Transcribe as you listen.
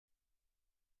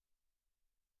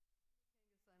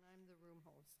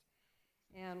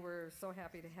and we're so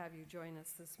happy to have you join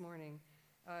us this morning.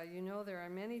 You know, there are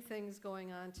many things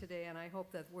going on today, and I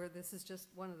hope that this is just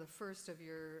one of the first of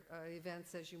your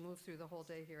events as you move through the whole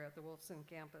day here at the Wolfson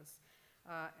campus.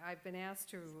 I've been asked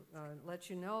to let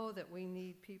you know that we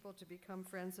need people to become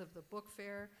friends of the book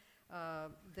fair.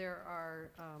 There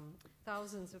are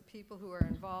thousands of people who are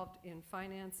involved in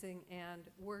financing and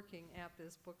working at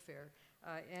this book fair.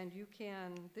 And you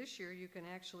can, this year, you can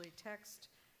actually text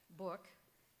book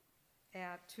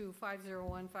to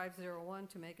 501-501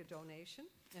 to make a donation,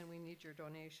 and we need your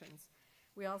donations.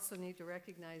 We also need to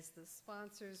recognize the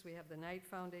sponsors. We have the Knight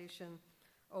Foundation,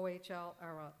 OHL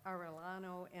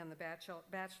Arellano, and the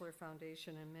Batchelor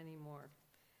Foundation, and many more.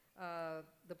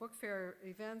 The book fair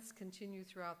events continue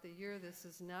throughout the year. This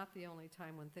is not the only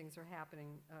time when things are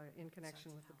happening in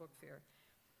connection with the book fair.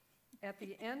 At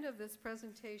the end of this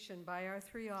presentation by our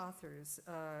three authors,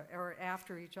 or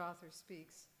after each author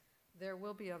speaks, there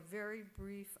will be a very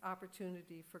brief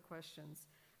opportunity for questions.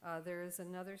 There is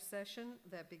another session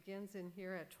that begins in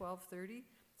here at 12:30,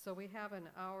 so we have an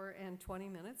hour and 20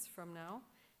 minutes from now.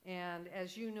 And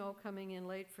as you know, coming in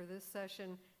late for this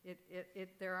session,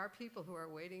 there are people who are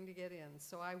waiting to get in.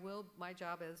 So my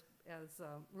job as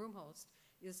room host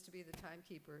is to be the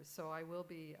timekeeper. So I will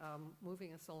be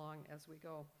moving us along as we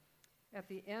go. At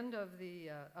the end of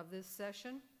this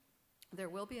session, there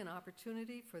will be an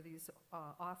opportunity for these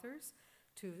authors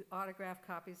to autograph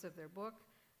copies of their book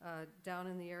down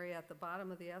in the area at the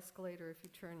bottom of the escalator. If you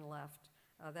turn left,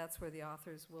 that's where the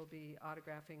authors will be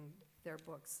autographing their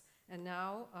books. And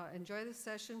now, enjoy this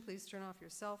session. Please turn off your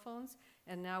cell phones.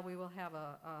 And now we will have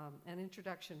an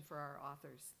introduction for our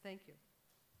authors. Thank you.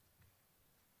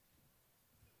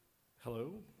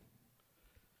 Hello.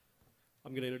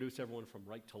 I'm going to introduce everyone from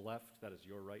right to left. That is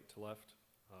your right to left.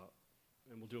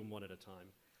 And we'll do them one at a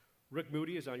time. Rick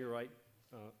Moody is on your right.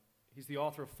 He's the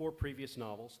author of 4 previous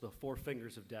novels, The Four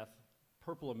Fingers of Death,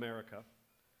 Purple America,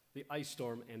 The Ice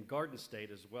Storm, and Garden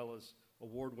State, as well as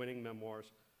award-winning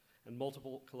memoirs and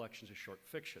multiple collections of short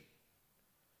fiction.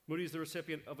 Moody is the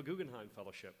recipient of a Guggenheim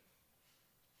Fellowship,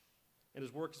 and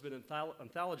his work has been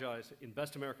anthologized in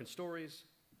Best American Stories,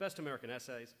 Best American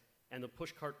Essays, and the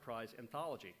Pushcart Prize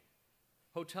Anthology.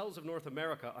 Hotels of North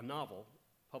America, a novel,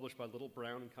 published by Little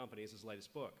Brown and Company, is his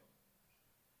latest book.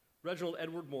 Reginald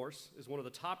Edward Morse is one of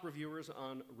the top reviewers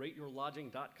on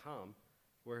RateYourLodging.com,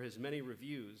 where his many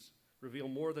reviews reveal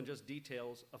more than just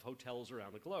details of hotels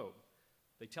around the globe.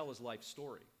 They tell his life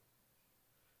story.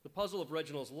 The puzzle of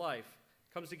Reginald's life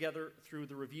comes together through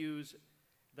the reviews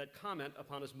that comment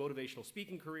upon his motivational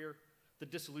speaking career, the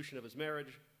dissolution of his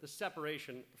marriage, the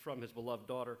separation from his beloved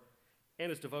daughter, and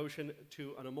his devotion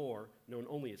to an amour known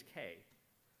only as Kay.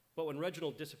 But when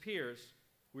Reginald disappears,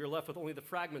 we are left with only the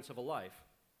fragments of a life,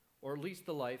 or at least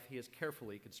the life he has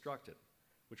carefully constructed,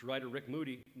 which writer Rick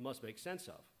Moody must make sense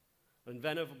of. An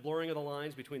inventive blurring of the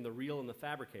lines between the real and the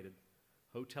fabricated,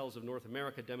 Hotels of North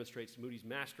America demonstrates Moody's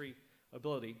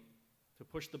ability to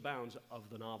push the bounds of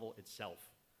the novel itself.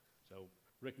 So,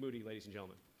 Rick Moody, ladies and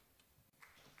gentlemen.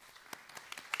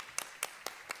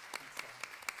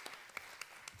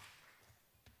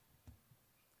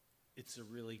 It's a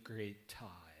really great tie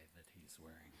that he's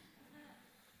wearing.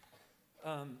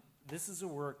 This is a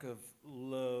work of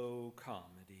low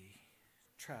comedy,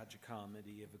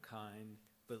 tragicomedy of a kind,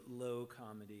 but low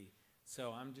comedy.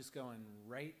 So I'm just going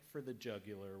right for the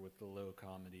jugular with the low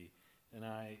comedy, and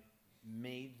I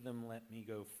made them let me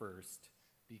go first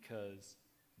because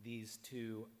these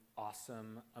two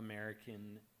awesome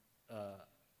American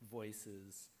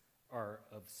voices are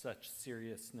of such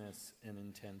seriousness and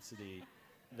intensity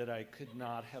that I could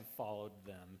not have followed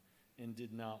them and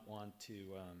did not want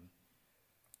to,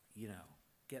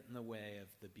 get in the way of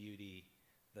the beauty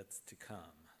that's to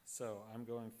come. So I'm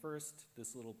going first.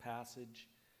 This little passage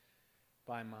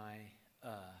by my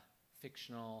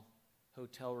fictional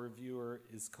hotel reviewer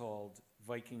is called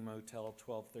Viking Motel,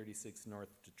 1236 North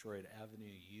Detroit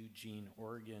Avenue, Eugene,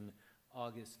 Oregon,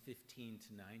 August 15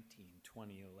 to 19,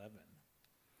 2011.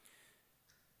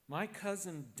 My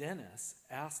cousin Dennis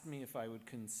asked me if I would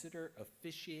consider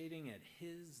officiating at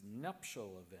his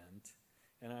nuptial event,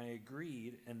 and I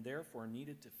agreed and therefore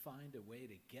needed to find a way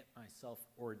to get myself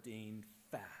ordained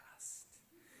fast.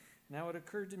 Now it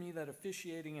occurred to me that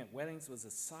officiating at weddings was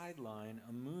a sideline,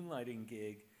 a moonlighting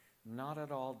gig, not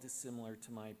at all dissimilar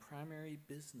to my primary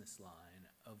business line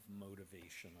of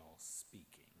motivational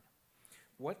speaking.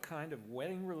 What kind of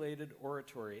wedding-related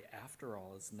oratory, after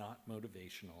all, is not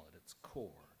motivational at its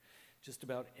core? Just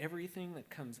about everything that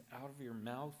comes out of your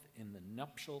mouth in the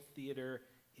nuptial theater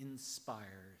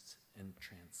inspires and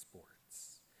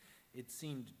transports. It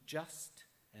seemed just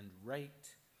and right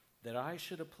that I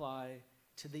should apply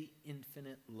to the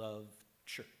Infinite Love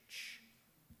Church,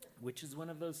 which is one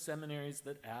of those seminaries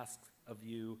that asks of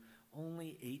you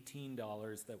only $18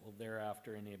 that will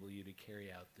thereafter enable you to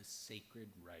carry out the sacred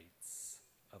rites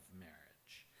of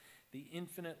marriage. The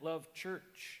Infinite Love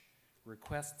Church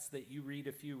requests that you read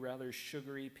a few rather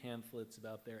sugary pamphlets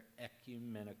about their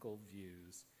ecumenical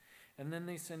views, and then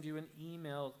they send you an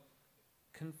email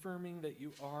confirming that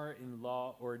you are in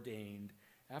law ordained,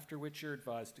 after which you're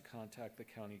advised to contact the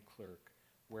county clerk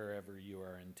wherever you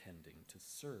are intending to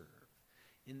serve.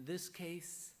 In this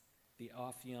case, the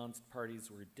affianced parties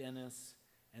were Dennis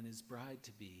and his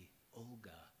bride-to-be,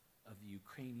 Olga, of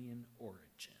Ukrainian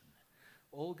origin.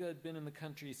 Olga had been in the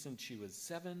country since she was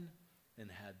 7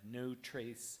 and had no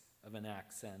trace of an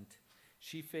accent.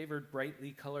 She favored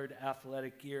brightly colored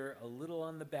athletic gear, a little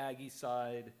on the baggy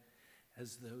side,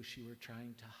 as though she were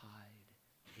trying to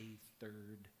hide a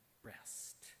third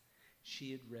breast.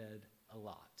 She had read a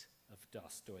lot of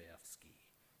Dostoevsky.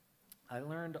 I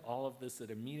learned all of this at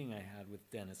a meeting I had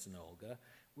with Dennis and Olga,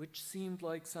 which seemed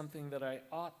like something that I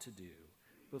ought to do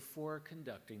before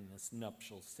conducting this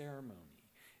nuptial ceremony.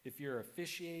 If you're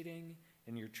officiating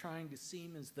and you're trying to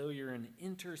seem as though you're an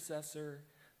intercessor,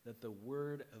 that the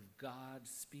word of God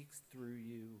speaks through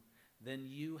you, then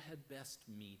you had best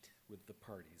meet with the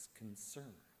parties concerned.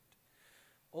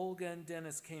 Olga and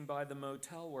Dennis came by the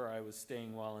motel where I was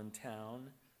staying while in town,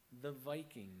 the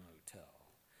Viking Motel.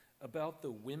 About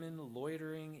the women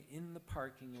loitering in the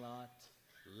parking lot,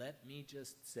 let me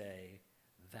just say,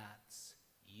 that's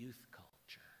youth culture.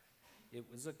 It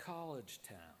was a college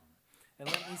town. And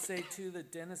let me say, too,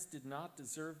 that Dennis did not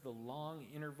deserve the long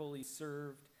interval he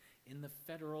served in the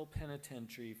federal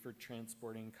penitentiary for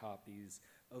transporting copies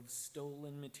of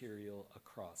stolen material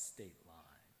across state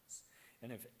lines.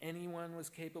 And if anyone was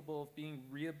capable of being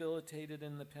rehabilitated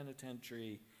in the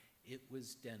penitentiary, it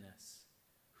was Dennis,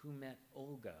 who met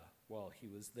Olga while he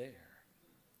was there.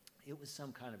 It was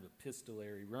some kind of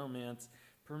epistolary romance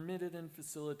permitted and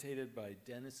facilitated by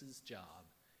Dennis's job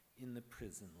in the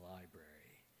prison library.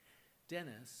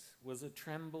 Dennis was a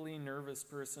trembly, nervous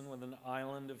person with an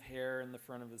island of hair in the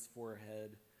front of his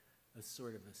forehead, a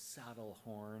sort of a saddle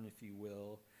horn, if you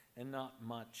will, and not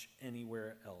much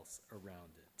anywhere else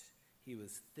around it. He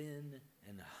was thin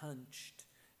and hunched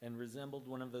and resembled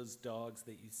one of those dogs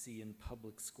that you see in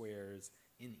public squares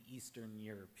in Eastern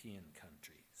European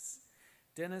countries.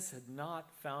 Dennis had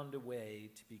not found a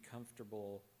way to be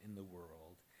comfortable in the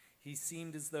world. He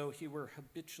seemed as though he were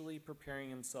habitually preparing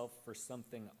himself for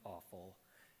something awful,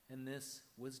 and this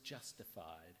was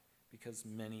justified because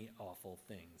many awful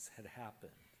things had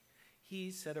happened. He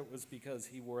said it was because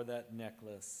he wore that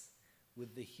necklace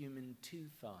with the human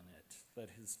tooth on it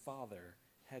that his father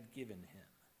had given him.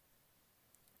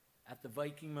 At the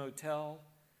Viking Motel,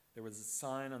 there was a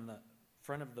sign on the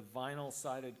front of the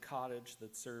vinyl-sided cottage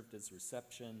that served as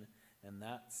reception, and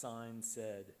that sign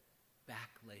said, "Back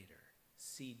later.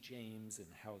 See James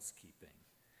in housekeeping."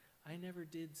 I never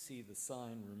did see the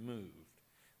sign removed.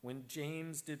 When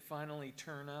James did finally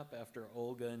turn up after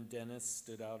Olga and Dennis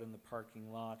stood out in the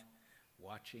parking lot,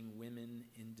 watching women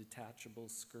in detachable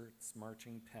skirts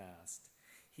marching past,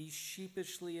 he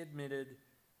sheepishly admitted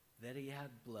that he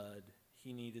had blood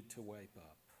he needed to wipe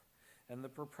up. And the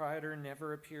proprietor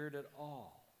never appeared at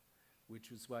all,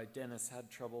 which was why Dennis had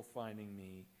trouble finding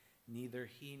me, neither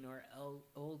he nor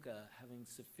Olga having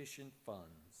sufficient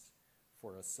funds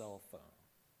for a cell phone.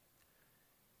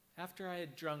 After I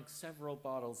had drunk several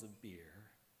bottles of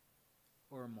beer,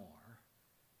 or more,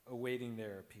 awaiting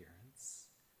their appearance,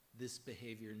 this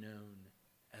behavior known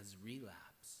as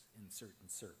relapse in certain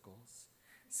circles,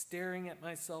 staring at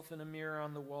myself in a mirror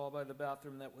on the wall by the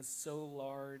bathroom that was so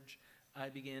large, I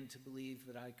began to believe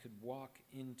that I could walk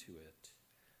into it.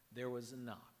 There was a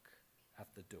knock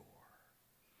at the door.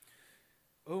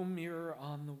 O mirror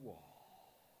on the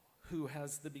wall, who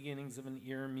has the beginnings of an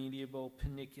irremediable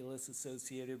paniculus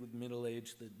associated with middle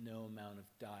age that no amount of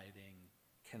dieting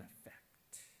can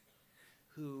affect?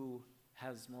 Who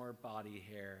has more body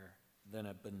hair than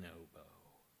a bonobo?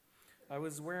 I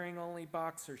was wearing only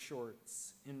boxer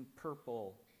shorts in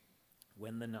purple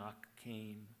when the knock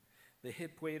came. The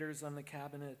hip waiters on the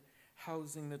cabinet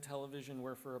housing the television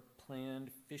were for a planned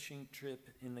fishing trip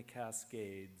in the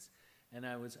Cascades, and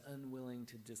I was unwilling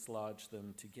to dislodge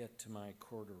them to get to my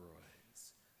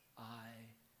corduroys.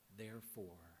 I,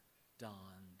 therefore,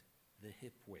 donned the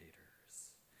hip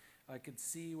waders. I could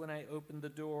see when I opened the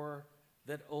door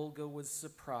that Olga was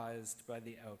surprised by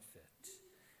the outfit,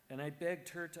 and I begged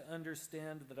her to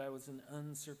understand that I was an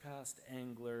unsurpassed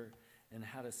angler and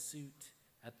had a suit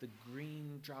at the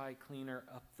green dry cleaner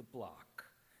up the block,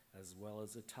 as well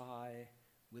as a tie,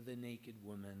 with a naked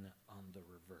woman on the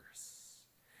reverse.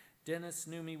 Dennis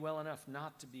knew me well enough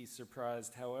not to be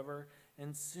surprised, however,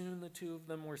 and soon the two of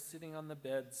them were sitting on the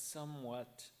bed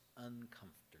somewhat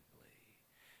uncomfortably.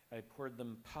 I poured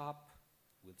them pop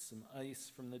with some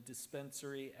ice from the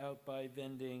dispensary out by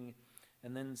vending,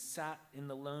 and then sat in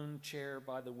the lone chair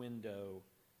by the window,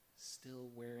 still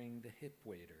wearing the hip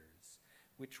waders,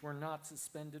 which were not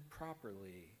suspended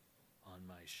properly on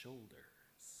my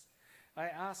shoulders. I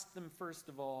asked them first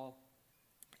of all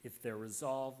if their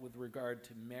resolve with regard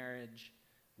to marriage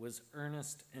was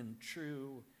earnest and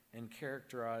true and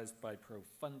characterized by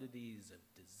profundities of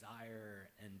desire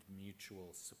and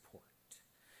mutual support.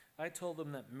 I told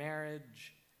them that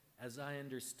marriage, as I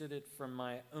understood it from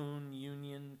my own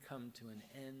union come to an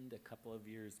end a couple of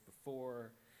years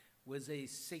before, was a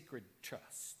sacred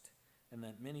trust, and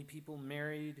that many people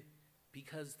married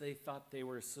because they thought they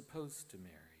were supposed to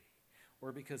marry,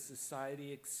 or because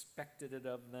society expected it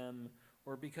of them,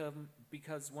 or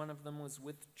because one of them was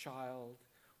with child,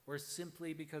 or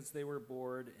simply because they were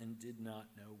bored and did not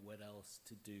know what else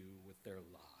to do with their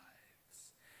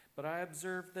lives. But I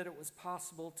observed that it was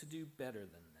possible to do better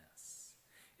than this.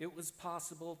 It was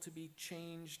possible to be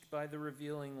changed by the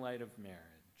revealing light of marriage.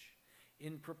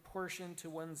 In proportion to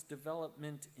one's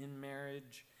development in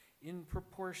marriage, in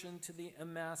proportion to the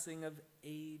amassing of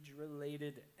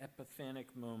age-related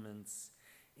epiphanic moments,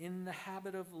 in the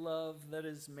habit of love that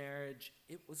is marriage,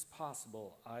 it was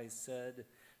possible, I said,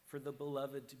 for the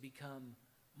beloved to become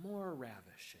more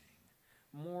ravishing,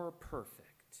 more perfect,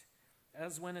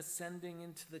 as when ascending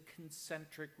into the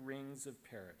concentric rings of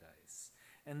paradise,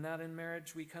 and that in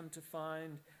marriage we come to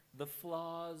find the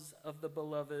flaws of the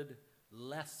beloved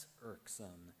less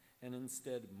irksome and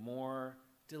instead more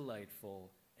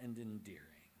delightful and endearing.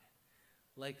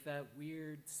 Like that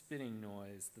weird spitting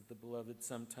noise that the beloved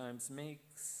sometimes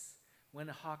makes when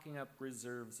hawking up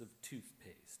reserves of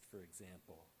toothpaste, for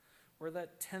example, or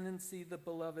that tendency the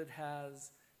beloved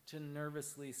has to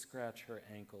nervously scratch her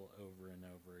ankle over and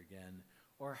over again,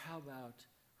 or how about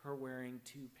her wearing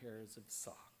 2 pairs of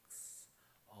socks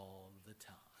all the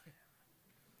time.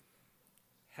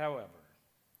 However,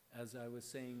 as I was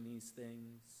saying these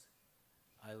things,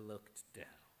 I looked down.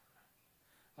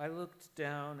 I looked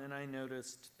down and I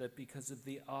noticed that because of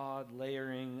the odd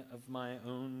layering of my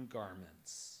own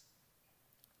garments,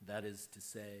 that is to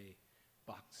say,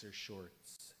 boxer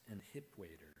shorts and hip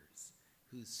waders,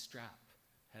 whose strap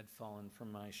had fallen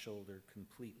from my shoulder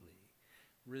completely,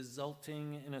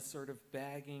 resulting in a sort of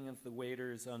bagging of the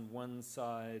waders on one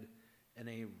side and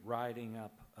a riding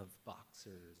up of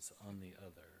boxers on the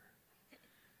other.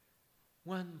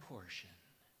 One portion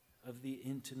of the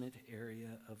intimate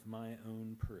area of my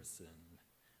own person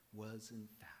was in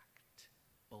fact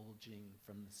bulging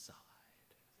from the side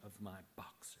of my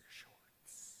boxer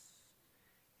shorts,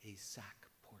 a sack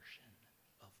portion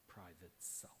of private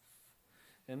self.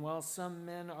 And while some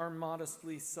men are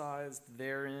modestly sized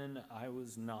therein, I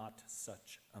was not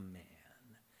such a man.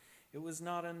 It was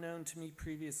not unknown to me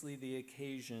previously the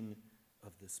occasion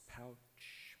of this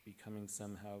pouch becoming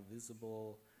somehow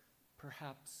visible.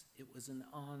 Perhaps it was an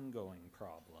ongoing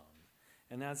problem,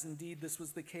 and as indeed this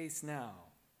was the case now,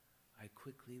 I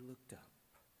quickly looked up,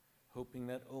 hoping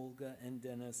that Olga and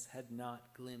Dennis had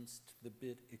not glimpsed the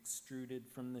bit extruded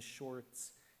from the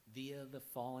shorts via the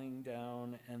falling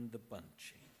down and the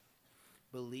bunching.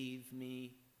 Believe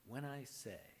me when I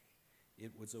say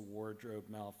it was a wardrobe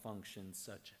malfunction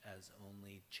such as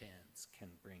only chance can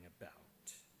bring about.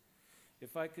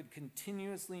 If I could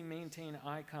continuously maintain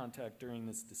eye contact during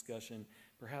this discussion,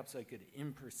 perhaps I could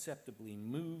imperceptibly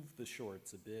move the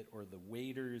shorts a bit or the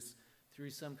waders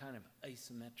through some kind of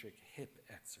isometric hip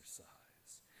exercise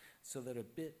so that a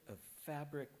bit of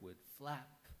fabric would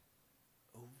flap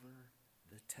over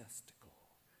the testicle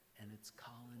and its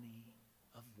colony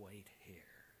of white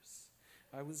hairs.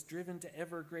 I was driven to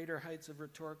ever greater heights of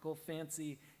rhetorical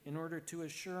fancy in order to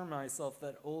assure myself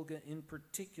that Olga in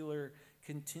particular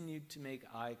continued to make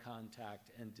eye contact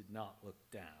and did not look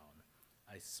down.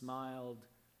 I smiled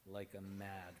like a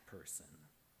mad person.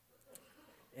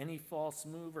 Any false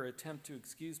move or attempt to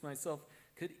excuse myself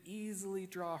could easily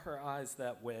draw her eyes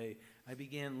that way. I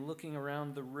began looking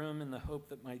around the room in the hope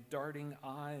that my darting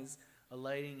eyes,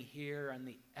 alighting here on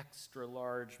the extra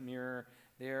large mirror,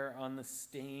 there on the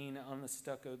stain on the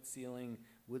stuccoed ceiling,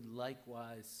 would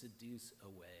likewise seduce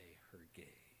away her gaze.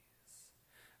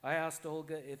 I asked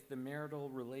Olga if the marital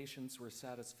relations were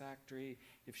satisfactory,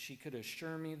 if she could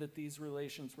assure me that these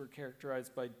relations were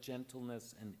characterized by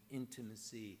gentleness and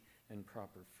intimacy and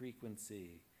proper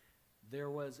frequency. There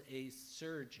was a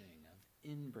surging of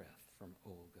in-breath from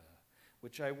Olga,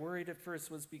 which I worried at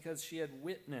first was because she had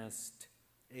witnessed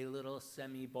a little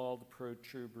semi-bald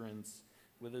protuberance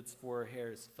with its four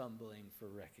hairs fumbling for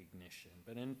recognition.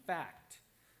 But in fact,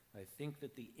 I think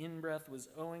that the in-breath was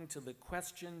owing to the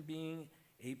question being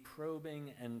a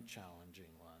probing and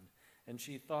challenging one. And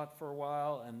she thought for a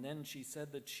while, and then she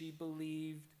said that she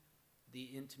believed the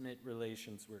intimate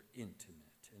relations were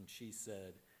intimate. And she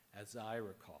said, as I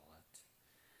recall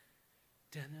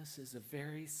it, Dennis is a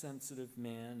very sensitive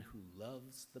man who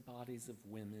loves the bodies of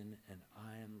women, and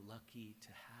I am lucky to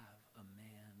have a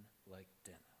man like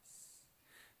Dennis.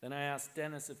 Then I asked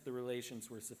Dennis if the relations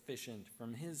were sufficient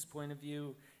from his point of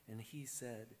view, and he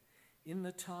said, in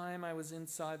the time I was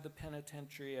inside the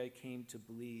penitentiary, I came to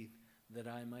believe that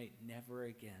I might never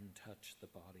again touch the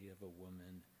body of a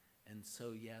woman, and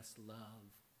so yes,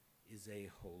 love is a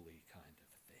holy kind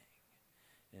of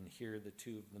thing. And here the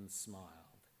two of them smiled,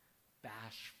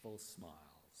 bashful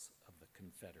smiles of the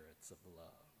Confederates of love.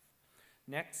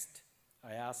 Next,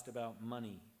 I asked about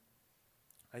money.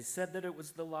 I said that it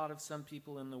was the lot of some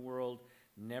people in the world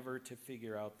never to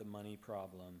figure out the money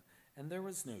problem, and there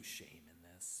was no shame in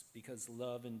this, because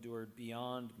love endured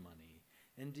beyond money.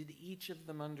 And did each of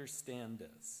them understand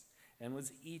this? And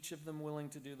was each of them willing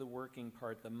to do the working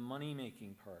part, the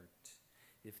money-making part,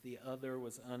 if the other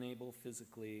was unable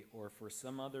physically or for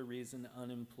some other reason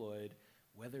unemployed,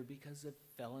 whether because of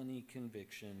felony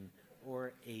conviction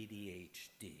or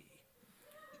ADHD?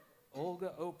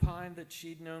 Olga opined that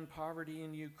she'd known poverty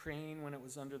in Ukraine when it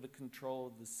was under the control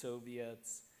of the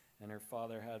Soviets, and her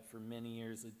father had for many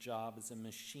years a job as a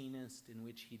machinist in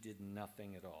which he did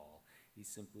nothing at all. He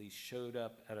simply showed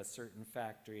up at a certain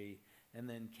factory and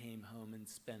then came home and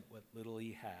spent what little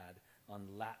he had on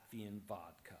Latvian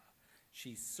vodka.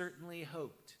 She certainly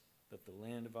hoped that the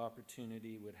land of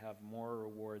opportunity would have more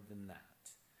reward than that.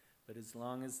 But as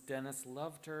long as Dennis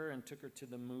loved her and took her to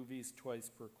the movies twice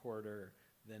per quarter,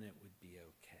 then it would be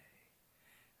okay.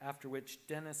 After which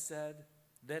Dennis said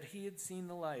that he had seen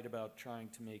the light about trying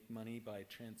to make money by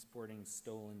transporting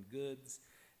stolen goods,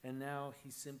 and now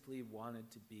he simply wanted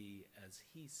to be, as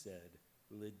he said,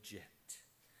 legit.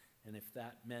 And if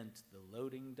that meant the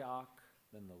loading dock,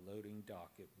 then the loading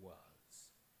dock it was.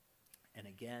 And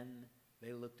again,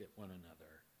 they looked at one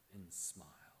another and smiled.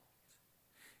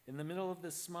 In the middle of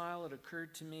this smile, it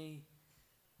occurred to me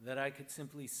that I could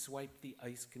simply swipe the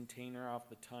ice container off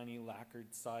the tiny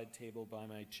lacquered side table by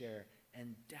my chair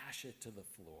and dash it to the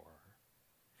floor.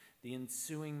 The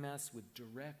ensuing mess would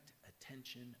direct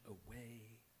attention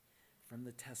away from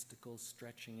the testicle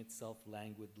stretching itself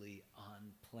languidly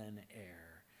on plein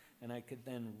air, and I could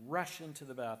then rush into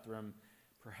the bathroom,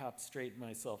 perhaps straighten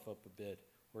myself up a bit,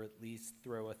 or at least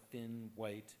throw a thin,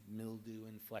 white,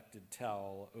 mildew-inflected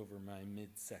towel over my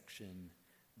midsection.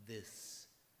 This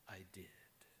I did.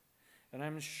 And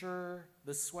I'm sure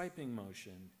the swiping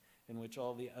motion, in which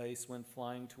all the ice went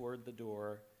flying toward the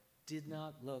door, did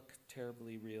not look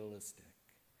terribly realistic.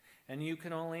 And you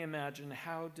can only imagine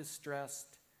how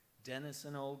distressed Dennis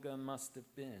and Olga must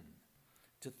have been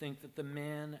to think that the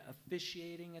man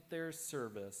officiating at their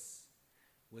service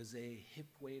was a hip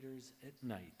waiters at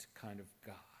night kind of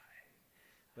guy.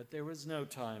 But there was no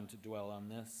time to dwell on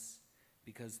this,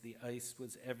 because the ice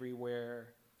was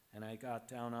everywhere, and I got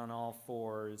down on all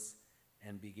fours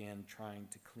and began trying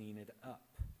to clean it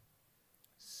up.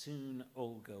 Soon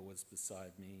Olga was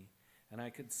beside me, and I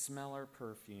could smell her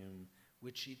perfume,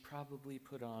 which she'd probably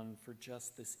put on for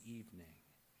just this evening.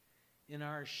 In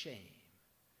our shame,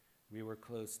 we were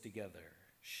close together,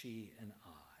 she and I.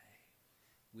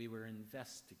 We were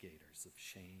investigators of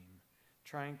shame,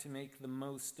 trying to make the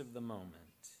most of the moment.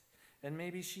 And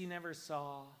maybe she never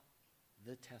saw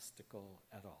the testicle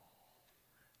at all,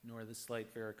 nor the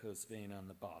slight varicose vein on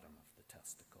the bottom of the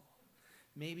testicle.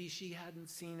 Maybe she hadn't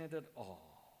seen it at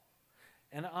all.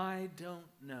 And I don't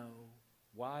know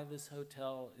why this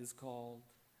hotel is called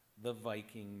the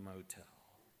Viking Motel.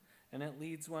 And it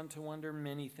leads one to wonder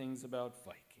many things about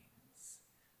Vikings.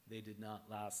 They did not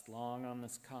last long on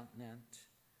this continent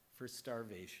for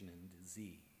starvation and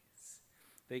disease.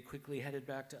 They quickly headed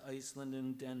back to Iceland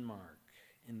and Denmark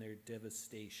in their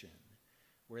devastation,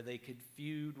 where they could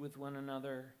feud with one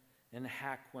another and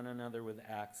hack one another with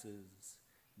axes,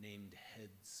 named Head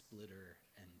Splitter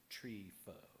and Tree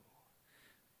Foe.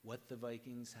 What the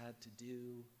Vikings had to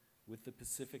do with the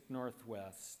Pacific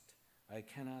Northwest, I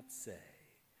cannot say,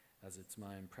 as it's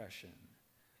my impression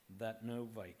that no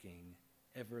Viking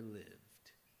ever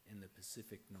lived in the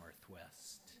Pacific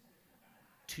Northwest.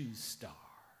 2 stars.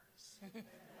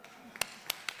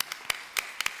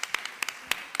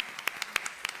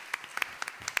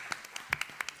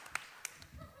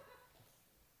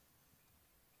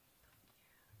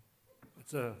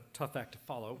 It's a tough act to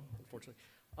follow, unfortunately.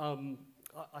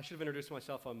 I should have introduced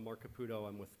myself. I'm Mark Caputo.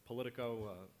 I'm with Politico,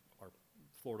 our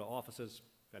Florida offices,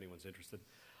 if anyone's interested.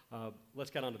 Let's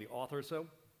get on to the author. So,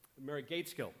 Mary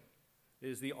Gaitskill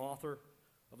is the author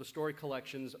of the story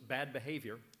collections Bad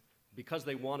Behavior, Because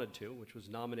They Wanted To, which was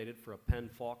nominated for a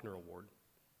PEN/Faulkner Award,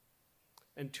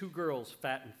 and Two Girls,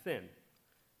 Fat and Thin.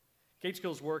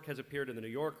 Gaitskill's work has appeared in The New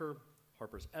Yorker,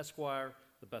 Harper's Esquire,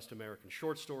 The Best American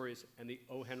Short Stories, and the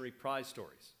O. Henry Prize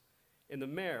Stories. In The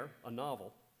Mare, a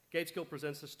novel, Gaitskill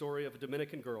presents the story of a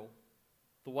Dominican girl,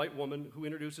 the white woman who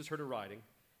introduces her to riding,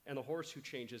 and the horse who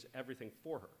changes everything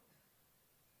for her.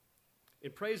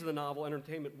 In praise of the novel,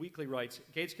 Entertainment Weekly writes,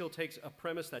 Gaitskill takes a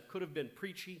premise that could have been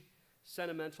preachy,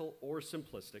 sentimental, or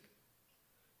simplistic,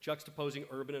 juxtaposing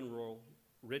urban and rural,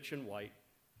 rich and white,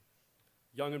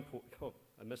 young and poor, oh,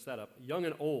 I messed that up, young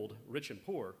and old, rich and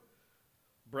poor,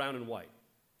 brown and white.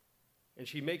 And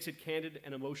she makes it candid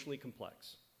and emotionally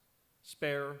complex,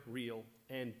 spare, real,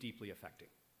 and deeply affecting.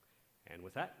 And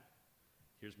with that,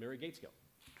 here's Mary Gaitskill.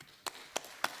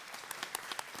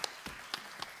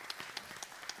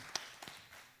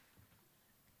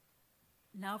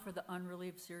 Now for the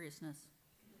unrelieved seriousness.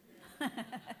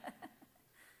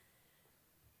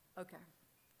 Okay,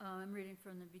 I'm reading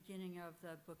from the beginning of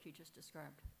the book you just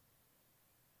described.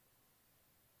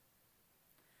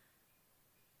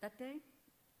 That day,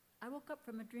 I woke up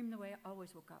from a dream the way I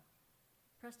always woke up,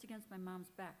 pressed against my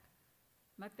mom's back,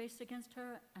 my face against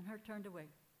her and her turned away.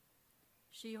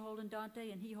 She holding Dante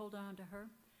and he holding on to her,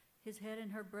 his head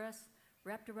and her breasts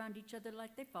wrapped around each other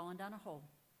like they'd fallen down a hole.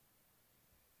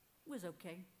 It was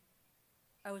okay.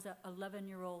 I was an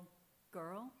 11-year-old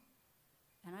girl,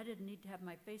 and I didn't need to have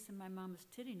my face in my mama's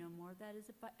titty no more, that is,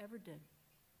 if I ever did.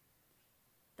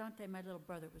 Dante, my little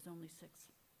brother, was only 6.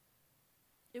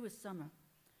 It was summer.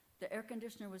 The air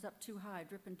conditioner was up too high,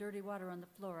 dripping dirty water on the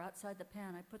floor outside the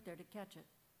pan I put there to catch it.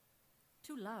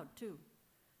 Too loud, too.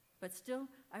 But still,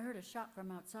 I heard a shot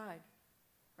from outside,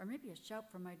 or maybe a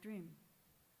shout from my dream.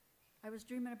 I was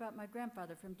dreaming about my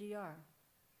grandfather from DR.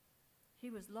 He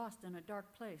was lost in a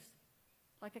dark place,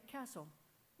 like a castle,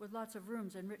 with lots of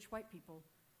rooms and rich white people,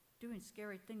 doing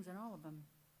scary things in all of them.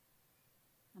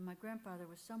 And my grandfather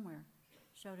was somewhere,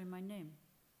 shouting my name.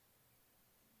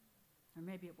 Or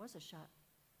maybe it was a shot.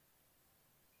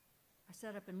 I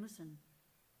sat up and listened,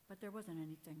 but there wasn't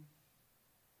anything.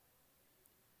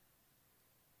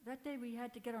 That day we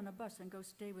had to get on a bus and go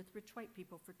stay with rich white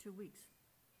people for 2 weeks.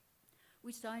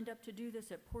 We signed up to do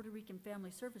this at Puerto Rican Family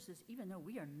Services, even though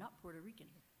we are not Puerto Rican,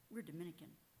 we're Dominican.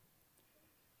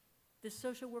 This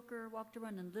social worker walked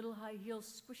around in little high heels,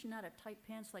 squishing out of tight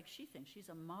pants like she thinks she's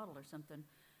a model or something,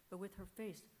 but with her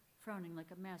face frowning like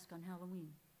a mask on Halloween.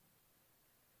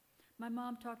 My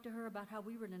mom talked to her about how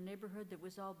we were in a neighborhood that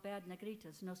was all bad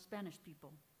negritas, no Spanish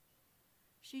people.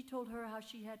 She told her how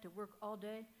she had to work all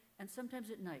day and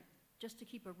sometimes at night just to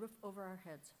keep a roof over our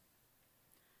heads.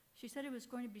 She said it was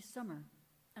going to be summer,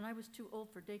 and I was too old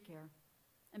for daycare.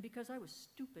 And because I was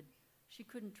stupid, she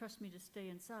couldn't trust me to stay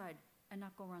inside and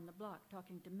not go around the block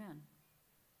talking to men.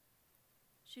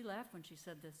 She laughed when she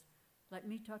said this, like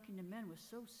me talking to men was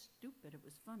so stupid it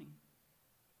was funny.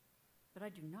 But I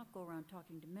do not go around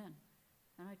talking to men,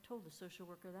 and I told the social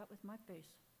worker that with my face,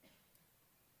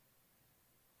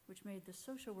 which made the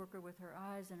social worker with her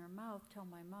eyes and her mouth tell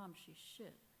my mom she's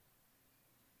shit,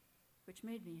 which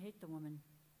made me hate the woman,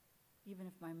 even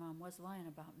if my mom was lying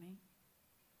about me.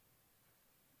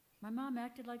 My mom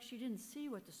acted like she didn't see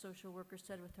what the social worker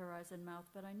said with her eyes and mouth,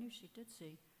 but I knew she did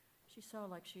see. She saw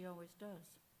like she always does.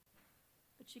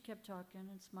 But she kept talking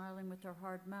and smiling with her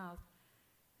hard mouth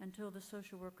until the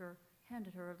social worker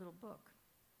handed her a little book.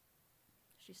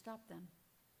 She stopped then.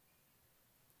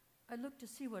 I looked to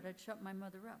see what had shut my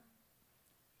mother up.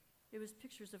 It was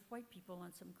pictures of white people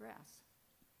on some grass,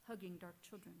 hugging dark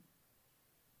children.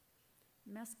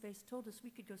 Mask Face told us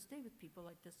we could go stay with people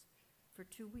like this for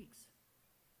 2 weeks.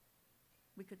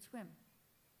 We could swim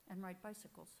and ride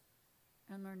bicycles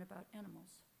and learn about animals.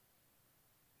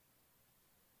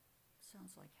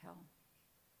 Sounds like hell,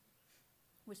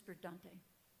 whispered Dante.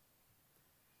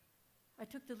 I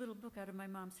took the little book out of my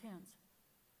mom's hands.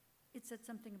 It said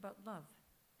something about love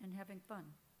and having fun.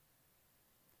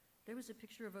 There was a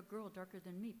picture of a girl darker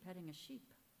than me petting a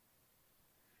sheep.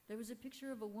 There was a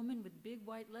picture of a woman with big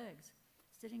white legs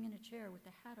sitting in a chair with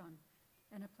a hat on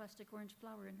and a plastic orange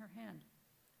flower in her hand,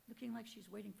 looking like she's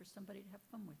waiting for somebody to have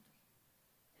fun with.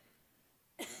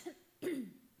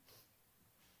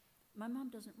 My mom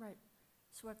doesn't write,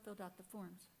 so I filled out the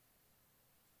forms.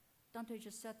 Dante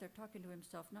just sat there talking to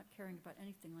himself, not caring about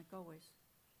anything like always.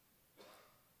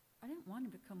 I didn't want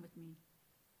him to come with me,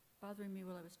 bothering me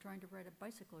while I was trying to ride a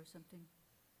bicycle or something.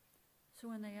 So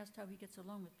when they asked how he gets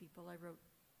along with people, I wrote,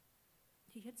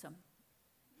 he hits them.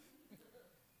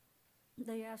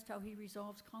 They asked how he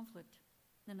resolves conflict.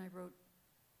 Then I wrote,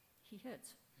 he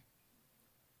hits.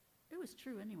 It was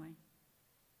true anyway.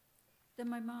 Then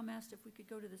my mom asked if we could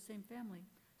go to the same family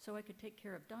so I could take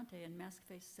care of Dante, and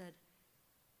Maskface said,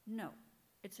 no,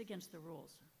 it's against the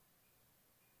rules.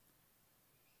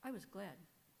 I was glad,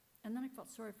 and then I felt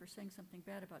sorry for saying something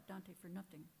bad about Dante for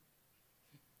nothing.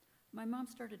 My mom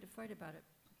started to fight about it,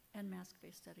 and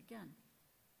Maskface said again,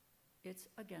 it's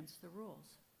against the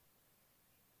rules.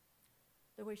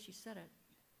 The way she said it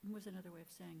was another way of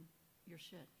saying, you're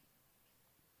shit.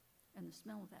 And the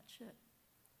smell of that shit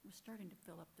was starting to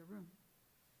fill up the room.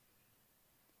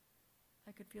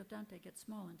 I could feel Dante get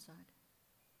small inside.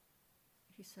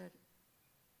 He said,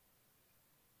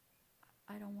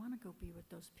 I don't want to go be with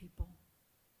those people.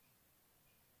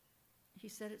 He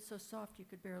said it so soft you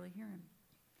could barely hear him.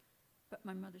 But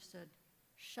my mother said,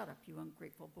 shut up, you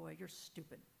ungrateful boy, you're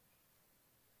stupid.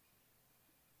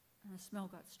 And the smell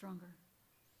got stronger.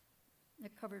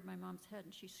 It covered my mom's head,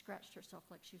 and she scratched herself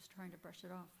like she was trying to brush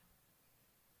it off.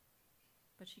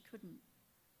 But she couldn't.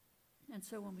 And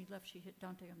so when we left, she hit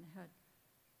Dante on the head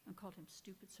and called him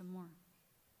stupid some more.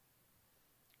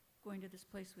 Going to this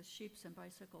place with sheep and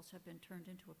bicycles had been turned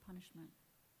into a punishment.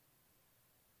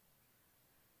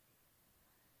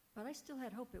 But I still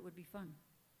had hope it would be fun.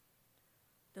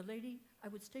 The lady I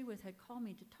would stay with had called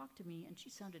me to talk to me, and she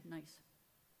sounded nice.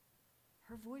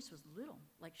 Her voice was little,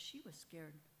 like she was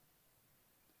scared.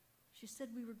 She said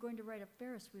we were going to ride a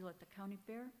Ferris wheel at the county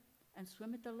fair and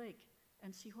swim at the lake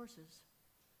and see horses.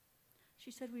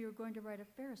 She said we were going to ride a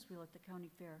Ferris wheel at the county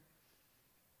fair.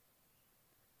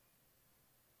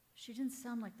 She didn't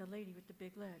sound like the lady with the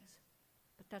big legs,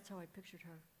 but that's how I pictured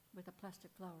her, with a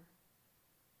plastic flower.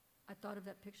 I thought of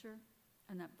that picture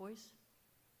and that voice,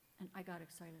 and I got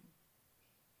excited.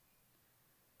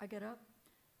 I got up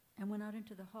and went out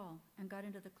into the hall and got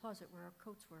into the closet where our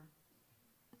coats were.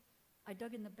 I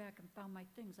dug in the back and found my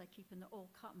things I keep in the old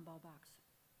cotton ball box.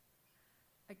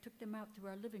 I took them out through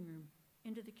our living room,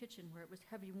 into the kitchen where it was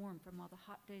heavy warm from all the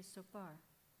hot days so far.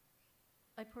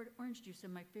 I poured orange juice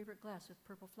in my favorite glass with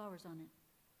purple flowers on it.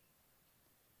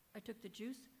 I took the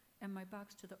juice and my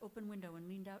box to the open window and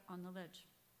leaned out on the ledge.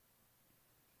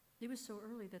 It was so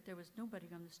early that there was nobody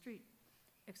on the street,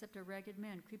 except a ragged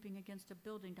man creeping against a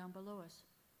building down below us,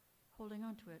 holding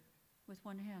onto it with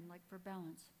one hand like for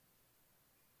balance.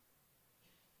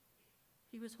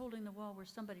 He was holding the wall where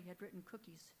somebody had written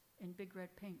cookies in big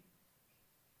red paint.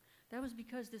 That was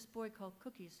because this boy called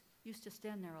Cookies used to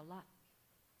stand there a lot.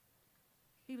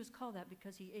 He was called that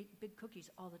because he ate big cookies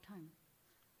all the time.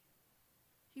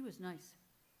 He was nice,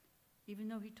 even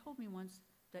though he told me once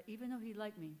that even though he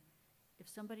liked me, if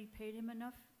somebody paid him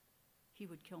enough, he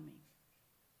would kill me.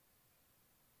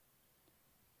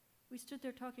 We stood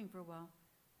there talking for a while,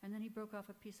 and then he broke off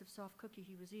a piece of soft cookie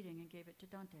he was eating and gave it to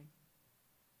Dante.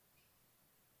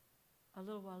 A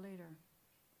little while later,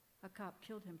 a cop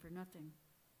killed him for nothing,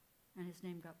 and his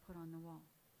name got put on the wall.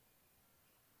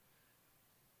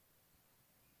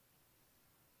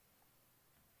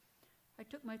 I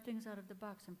took my things out of the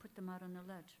box and put them out on the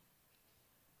ledge.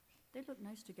 They looked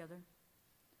nice together.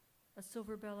 A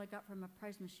silver bell I got from a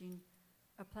prize machine,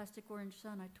 a plastic orange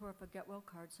sun I tore up a get well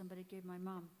card somebody gave my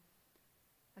mom,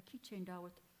 a keychain doll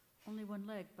with only one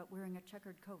leg but wearing a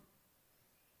checkered coat,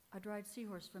 a dried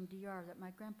seahorse from DR that my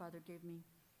grandfather gave me,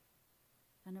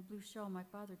 and a blue shell my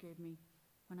father gave me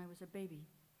when I was a baby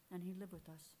and he lived with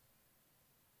us.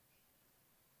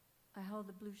 I held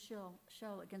the blue shell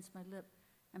against my lip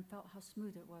and felt how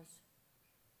smooth it was.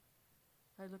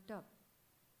 I looked up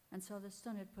and saw the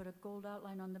sun had put a gold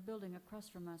outline on the building across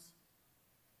from us.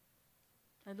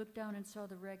 I looked down and saw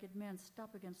the ragged man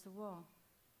stop against the wall,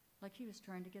 like he was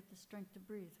trying to get the strength to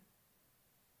breathe.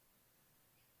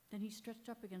 Then he stretched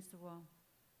up against the wall,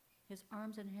 his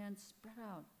arms and hands spread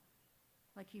out,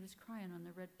 like he was crying on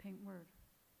the red paint word.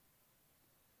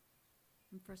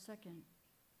 And for a second,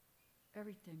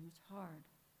 everything was hard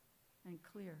and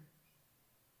clear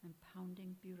and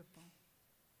pounding beautiful.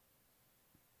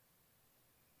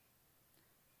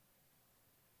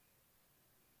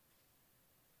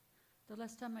 The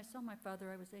last time I saw my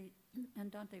father, I was 8,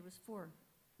 and Dante was 4.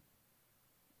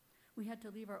 We had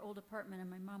to leave our old apartment, and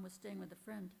my mom was staying with a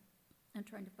friend and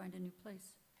trying to find a new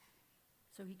place.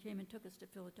 So he came and took us to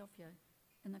Philadelphia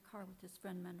in the car with his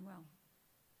friend Manuel.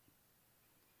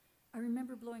 I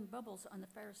remember blowing bubbles on the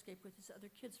fire escape with his other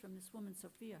kids from this woman,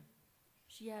 Sophia.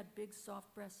 She had big,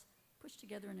 soft breasts pushed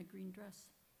together in a green dress,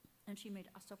 and she made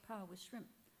asopao with shrimp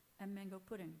and mango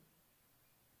pudding.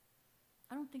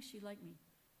 I don't think she liked me,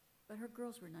 but her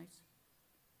girls were nice.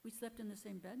 We slept in the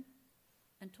same bed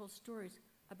and told stories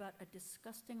about a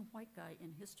disgusting white guy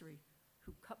in history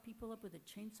who cut people up with a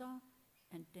chainsaw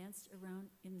and danced around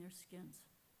in their skins.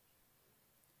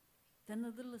 Then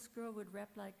the littlest girl would rap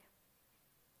like,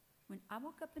 "When I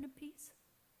woke up in a piece,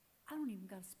 I don't even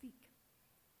gotta speak.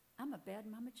 I'm a bad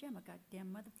mama jamma,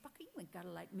 goddamn motherfucker, you ain't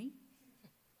gotta like me."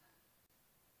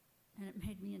 And it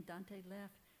made me and Dante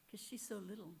laugh, because she's so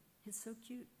little, he's so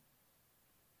cute.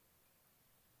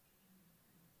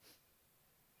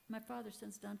 My father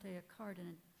sends Dante a card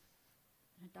and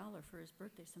 $1 for his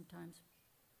birthday sometimes.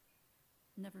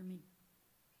 Never me.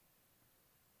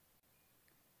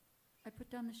 I put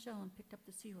down the shell and picked up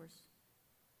the seahorse.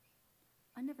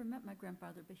 I never met my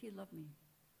grandfather, but he loved me.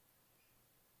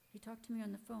 He talked to me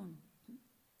on the phone,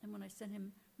 and when I sent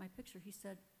him my picture, he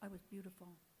said I was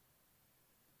beautiful.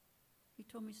 He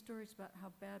told me stories about how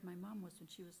bad my mom was when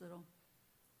she was little.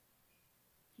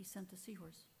 He sent the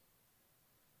seahorse.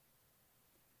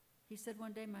 He said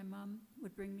one day my mom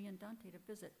would bring me and Dante to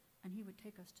visit, and he would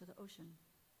take us to the ocean.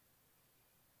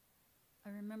 I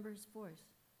remember his voice,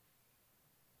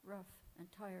 rough and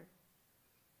tired,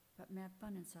 but mad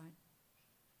fun inside.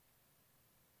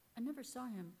 I never saw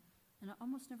him, and I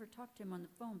almost never talked to him on the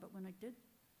phone, but when I did,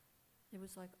 it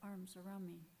was like arms around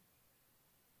me.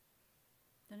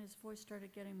 Then his voice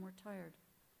started getting more tired,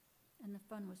 and the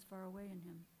fun was far away in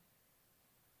him.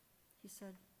 He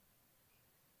said,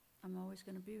 "I'm always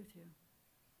going to be with you.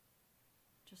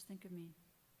 Just think of me.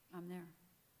 I'm there."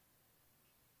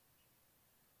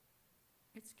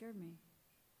 It scared me.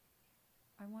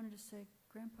 I wanted to say,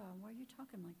 "Grandpa, why are you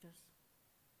talking like this?"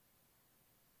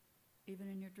 "Even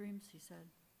in your dreams," he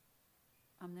said,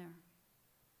 "I'm there."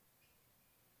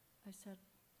 I said,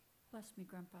 "Bless me,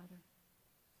 grandfather."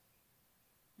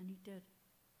 And he did.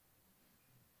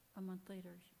 A month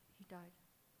later, he died.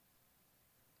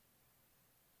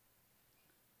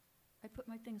 I put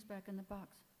my things back in the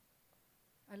box.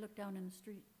 I looked down in the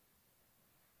street.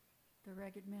 The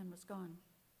ragged man was gone.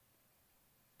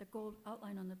 The gold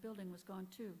outline on the building was gone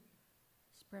too,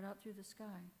 spread out through the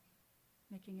sky,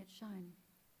 making it shine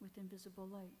with invisible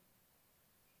light.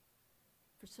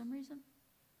 For some reason,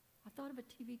 I thought of a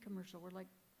TV commercial where like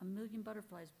 1,000,000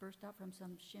 butterflies burst out from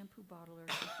some shampoo bottle or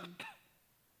something.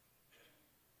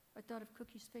 I thought of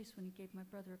Cookie's face when he gave my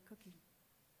brother a cookie.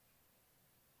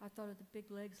 I thought of the big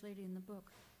legs lady in the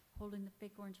book, holding the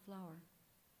fake orange flower,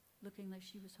 looking like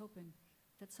she was hoping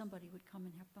that somebody would come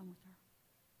and have fun with her.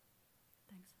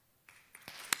 Thanks.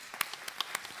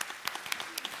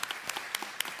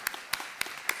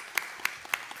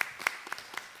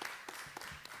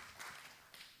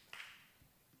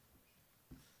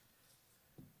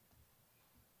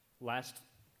 Last,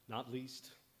 not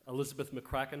least, Elizabeth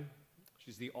McCracken.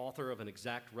 She's the author of an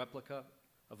exact replica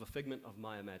of a figment of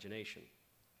my imagination.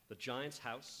 The Giant's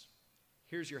House,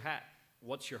 Here's Your Hat,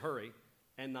 What's Your Hurry,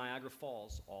 and Niagara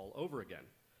Falls all over again.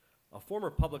 A former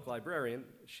public librarian,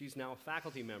 she's now a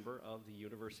faculty member of the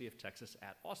University of Texas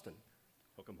at Austin.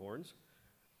 Hook 'em horns.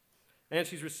 And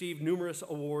she's received numerous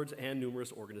awards and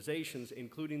numerous organizations,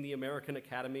 including the American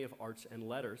Academy of Arts and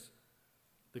Letters,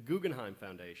 the Guggenheim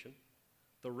Foundation,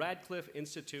 the Radcliffe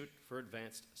Institute for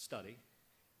Advanced Study,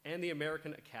 and the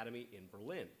American Academy in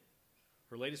Berlin.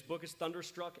 Her latest book is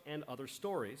Thunderstruck and Other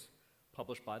Stories,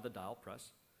 published by the Dial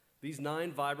Press. These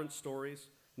 9 vibrant stories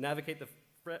navigate the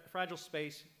fragile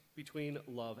space between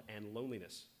love and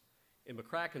loneliness. In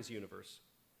McCracken's universe,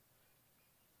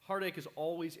 heartache is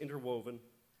always interwoven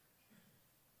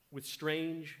with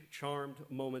strange, charmed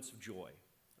moments of joy,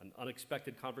 an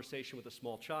unexpected conversation with a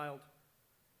small child,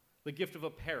 the gift of a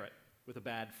parrot with a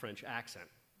bad French accent.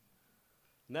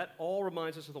 And that all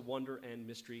reminds us of the wonder and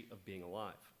mystery of being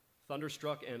alive.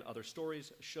 Thunderstruck and Other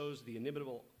Stories shows the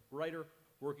inimitable writer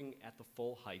working at the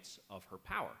full heights of her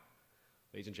power.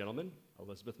 Ladies and gentlemen,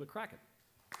 Elizabeth McCracken.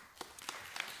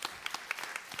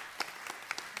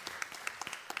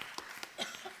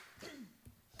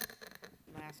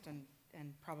 Last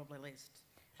and probably least.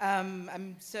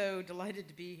 I'm so delighted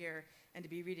to be here and to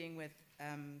be reading with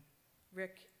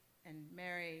Rick and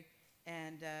Mary.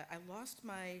 And I lost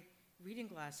my reading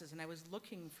glasses, and I was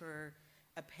looking for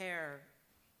a pair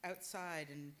outside.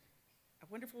 And a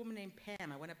wonderful woman named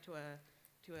Pam, I went up to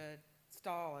a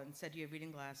stall and said, "Do you have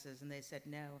reading glasses?" And they said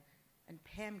no. And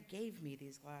Pam gave me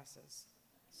these glasses.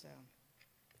 So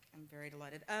I'm very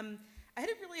delighted. I had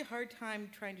a really hard time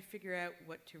trying to figure out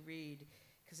what to read,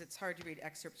 because it's hard to read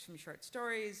excerpts from short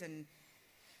stories. And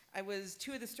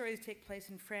 2 of the stories take place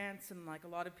in France, and like a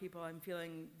lot of people, I'm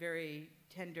feeling very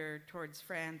tender towards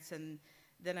France. And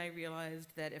then I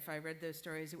realized that if I read those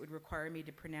stories, it would require me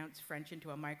to pronounce French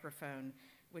into a microphone,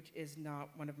 which is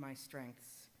not one of my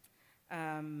strengths.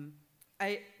 The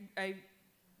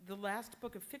last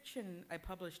book of fiction I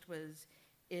published was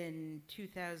in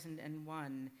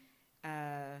 2001,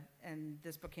 and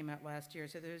this book came out last year,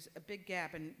 so there's a big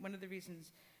gap, and one of the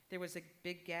reasons there was a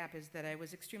big gap is that I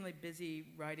was extremely busy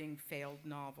writing failed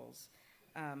novels.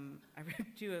 I wrote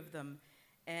 2 of them,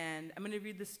 and I'm going to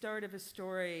read the start of a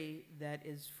story that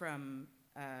is from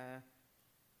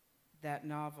that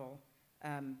novel.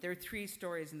 There are 3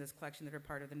 stories in this collection that are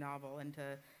part of the novel, and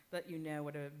to let you know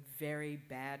what a very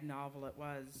bad novel it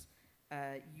was,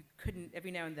 you couldn't,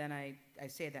 every now and then I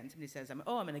say that and somebody says, I'm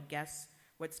going to guess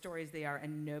what stories they are,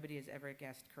 and nobody has ever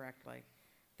guessed correctly.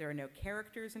 There are no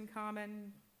characters in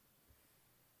common.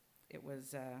 It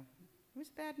was a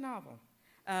bad novel.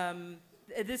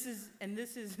 This is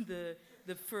the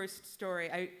first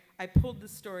story. I pulled the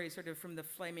story sort of from the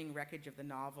flaming wreckage of the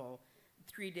novel.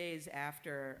 3 days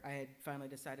after I had finally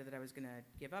decided that I was going to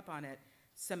give up on it,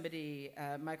 somebody,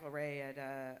 Michael Ray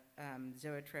at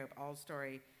Zoetrope All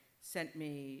Story, sent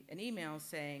me an email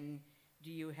saying,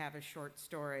 do you have a short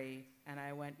story? And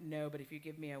I went, no, but if you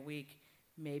give me a week,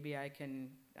 maybe I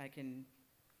can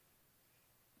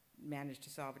manage to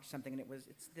salvage something. And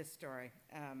it's this story.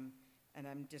 And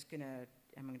I'm just gonna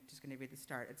read the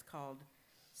start. It's called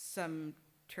Some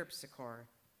Terpsichore.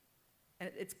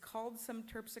 And it's called Some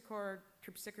Terpsichore.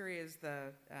 Terpsichore is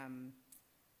the,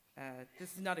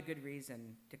 this is not a good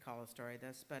reason to call a story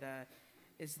this, but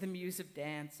is the muse of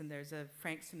dance, and there's a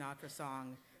Frank Sinatra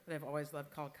song that I've always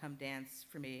loved called Come Dance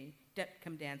for Me,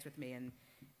 Come Dance With Me, and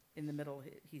in the middle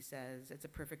he says, it's a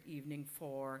perfect evening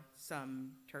for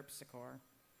some terpsichore.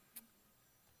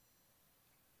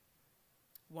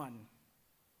 1.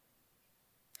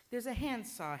 There's a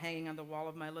handsaw hanging on the wall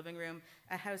of my living room,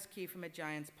 a house key from a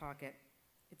giant's pocket.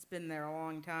 It's been there a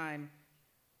long time.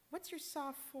 What's your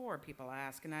saw for, people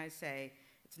ask, and I say,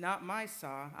 it's not my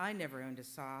saw. I never owned a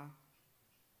saw.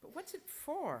 But what's it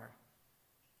for?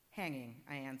 Hanging,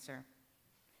 I answer.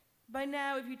 By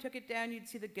now, if you took it down, you'd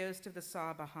see the ghost of the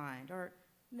saw behind. Or,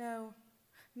 no,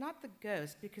 not the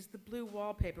ghost, because the blue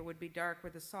wallpaper would be dark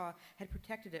where the saw had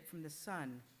protected it from the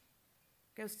sun.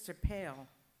 Ghosts are pale,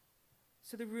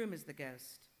 so the room is the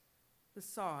ghost. The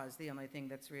saw is the only thing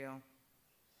that's real.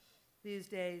 These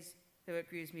days, though it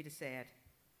grieves me to say it,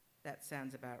 that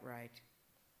sounds about right.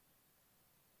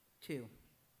 2.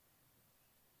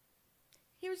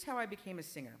 Here's how I became a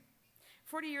singer.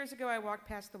 40 years ago, I walked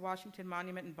past the Washington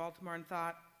Monument in Baltimore and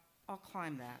thought, I'll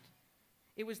climb that.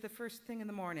 It was the first thing in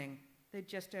the morning. They'd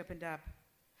just opened up.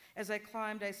 As I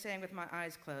climbed, I sang with my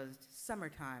eyes closed.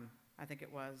 Summertime, I think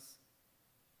it was.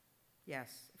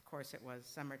 Yes, of course it was,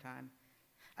 summertime.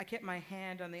 I kept my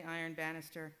hand on the iron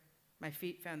banister. My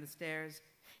feet found the stairs.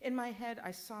 In my head,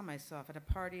 I saw myself at a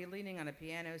party, leaning on a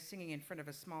piano, singing in front of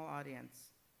a small audience.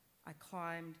 I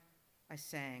climbed, I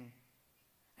sang.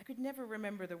 I could never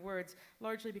remember the words,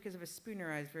 largely because of a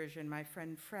spoonerized version my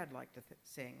friend Fred liked to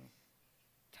sing.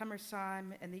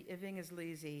 Tummersheim and the iving is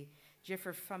leasy,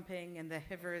 Jiffer fumping and the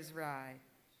hiver is rye.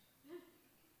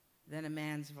 Then a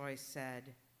man's voice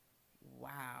said,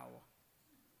 wow.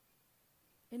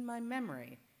 In my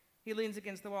memory, he leans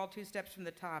against the wall 2 steps from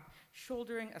the top,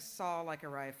 shouldering a saw like a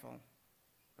rifle.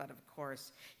 But of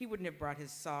course, he wouldn't have brought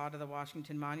his saw to the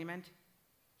Washington Monument.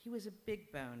 He was a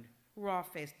big-boned,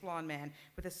 raw-faced blond man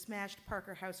with a smashed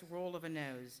Parker House roll of a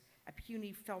nose, a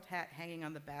puny felt hat hanging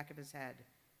on the back of his head.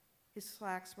 His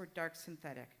slacks were dark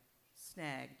synthetic,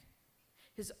 snagged.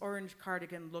 His orange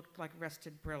cardigan looked like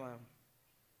rusted Brillo.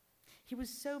 He was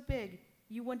so big,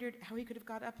 you wondered how he could have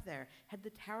got up there. Had the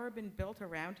tower been built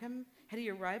around him? Had he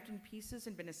arrived in pieces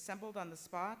and been assembled on the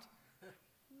spot?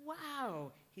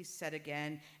 Wow, he said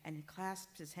again, and he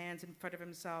clasped his hands in front of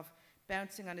himself,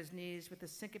 bouncing on his knees with the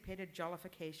syncopated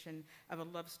jollification of a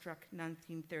love-struck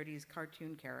 1930s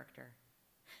cartoon character.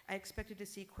 I expected to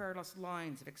see querulous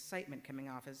lines of excitement coming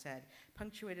off his head,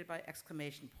 punctuated by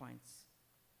exclamation points.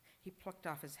 He plucked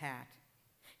off his hat.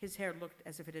 His hair looked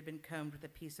as if it had been combed with a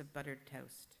piece of buttered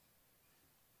toast.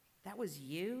 That was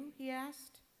you? He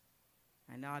asked.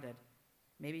 I nodded.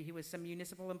 Maybe he was some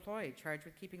municipal employee charged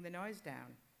with keeping the noise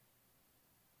down.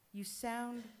 You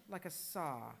sound like a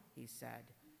saw, he said.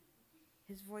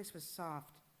 His voice was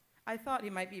soft. I thought he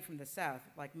might be from the South,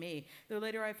 like me, though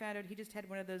later I found out he just had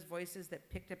one of those voices that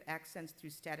picked up accents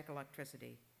through static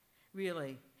electricity.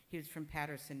 Really, he was from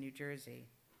Paterson, New Jersey.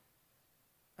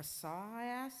 A saw, I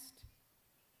asked?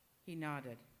 He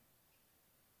nodded.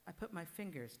 I put my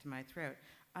fingers to my throat.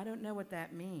 I don't know what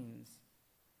that means.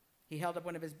 He held up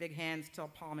one of his big hands, still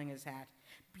palming his hat.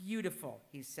 Beautiful,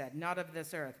 he said, not of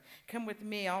this earth. Come with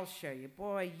me, I'll show you.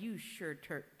 Boy, you sure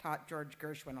taught George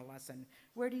Gershwin a lesson.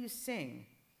 Where do you sing?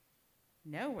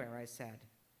 Nowhere, I said.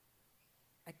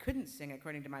 I couldn't sing,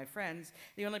 according to my friends.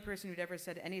 The only person who'd ever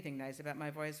said anything nice about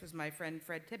my voice was my friend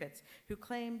Fred Tibbetts, who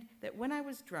claimed that when I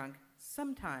was drunk,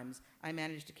 sometimes I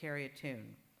managed to carry a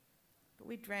tune. But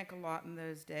we drank a lot in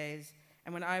those days,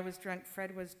 and when I was drunk,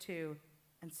 Fred was too,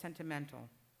 and sentimental.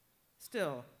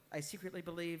 Still, I secretly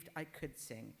believed I could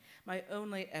sing. My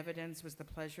only evidence was the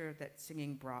pleasure that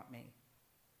singing brought me.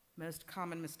 Most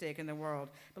common mistake in the world,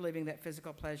 believing that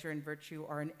physical pleasure and virtue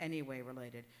are in any way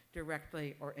related,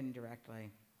 directly or indirectly.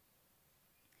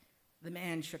 The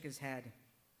man shook his head.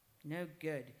 No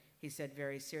good, he said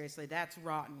very seriously. That's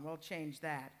rotten. We'll change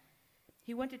that.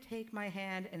 He went to take my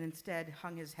hand and instead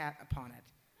hung his hat upon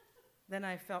it. Then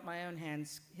I felt my own hand,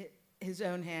 his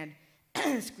own hand,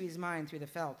 squeeze mine through the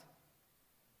felt.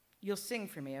 You'll sing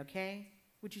for me, okay?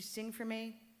 Would you sing for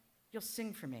me? You'll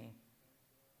sing for me.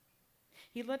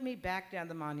 He led me back down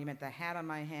the monument, the hat on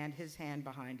my hand, his hand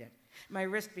behind it. My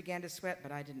wrist began to sweat,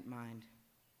 but I didn't mind.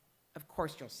 Of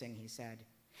course you'll sing, he said.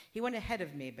 He went ahead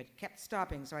of me, but kept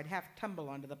stopping so I'd half tumble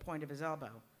onto the point of his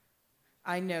elbow.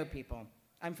 I know people.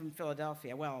 I'm from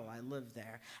Philadelphia. Well, I live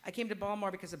there. I came to Baltimore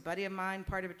because a buddy of mine,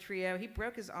 part of a trio, he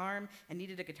broke his arm and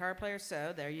needed a guitar player,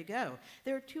 so there you go.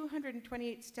 There are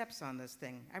 228 steps on this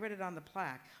thing. I read it on the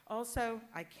plaque. Also,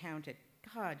 I counted.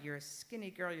 God, you're a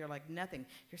skinny girl. You're like nothing.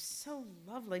 You're so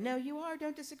lovely. No, you are.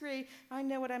 Don't disagree. I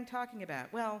know what I'm talking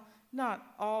about. Well,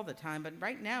 not all the time, but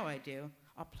right now I do.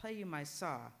 I'll play you my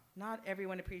saw. Not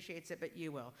everyone appreciates it, but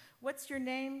you will. What's your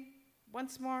name?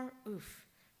 Once more? Oof.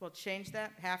 Well, change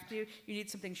that. Have to. You need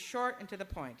something short and to the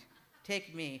point.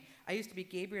 Take me. I used to be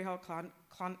Gabriel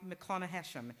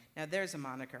McClonahesham. Now there's a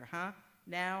moniker, huh?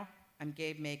 Now I'm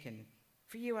Gabe Macon.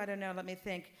 For you, I don't know. Let me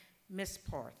think. Miss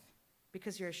Porth.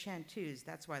 Because you're a chanteuse,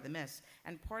 that's why the miss.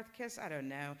 And Porthkiss, I don't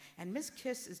know. And Miss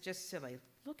Kiss is just silly.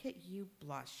 Look at you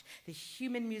blush. The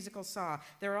human musical saw.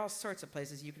 There are all sorts of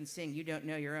places you can sing. You don't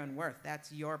know your own worth.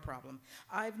 That's your problem.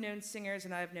 I've known singers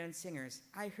and I've known singers.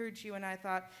 I heard you and I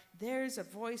thought, there's a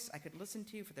voice I could listen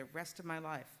to for the rest of my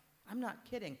life. I'm not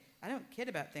kidding. I don't kid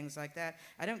about things like that.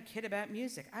 I don't kid about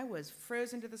music. I was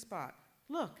frozen to the spot.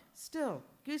 Look, still,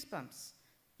 goosebumps.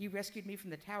 You rescued me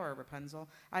from the tower, Rapunzel.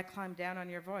 I climbed down on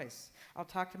your voice. I'll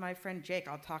talk to my friend Jake.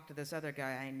 I'll talk to this other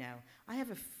guy I know. I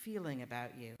have a feeling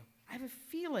about you. I have a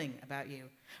feeling about you.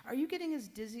 Are you getting as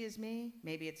dizzy as me?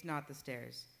 Maybe it's not the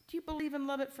stairs. Do you believe in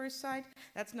love at first sight?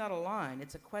 That's not a line.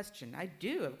 It's a question. I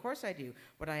do. Of course I do.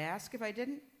 Would I ask if I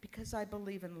didn't? Because I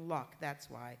believe in luck. That's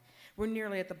why. We're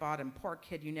nearly at the bottom. Poor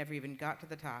kid, you never even got to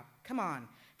the top. Come on.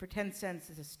 For 10 cents,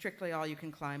 this is strictly all you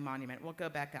can climb monument. We'll go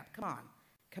back up. Come on.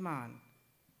 Come on.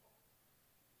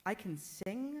 I can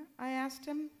sing? I asked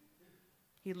him.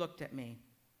 He looked at me.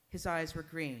 His eyes were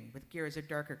green, with gears of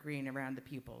darker green around the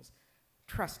pupils.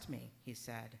 Trust me, he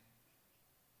said.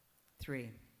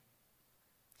 3.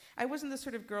 I wasn't the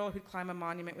sort of girl who'd climb a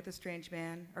monument with a strange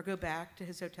man, or go back to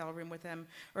his hotel room with him,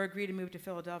 or agree to move to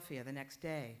Philadelphia the next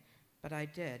day. But I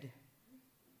did.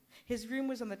 His room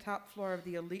was on the top floor of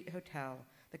the elite hotel,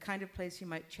 the kind of place you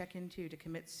might check into to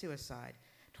commit suicide.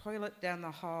 Toilet down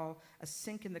the hall, a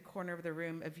sink in the corner of the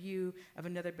room, a view of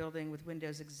another building with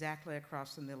windows exactly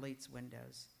across from the elite's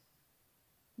windows.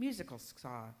 Musical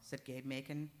saw, said Gabe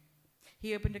Macon.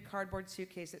 He opened a cardboard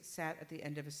suitcase that sat at the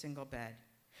end of a single bed.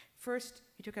 First,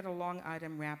 he took out a long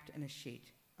item wrapped in a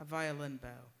sheet, a violin bow,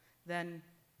 then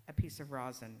a piece of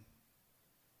rosin.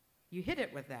 You hit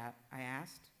it with that, I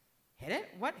asked. Hit it?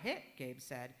 What hit? Gabe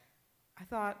said. I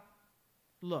thought,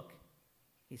 look,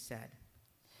 he said.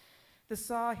 The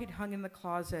saw he'd hung in the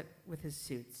closet with his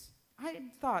suits. I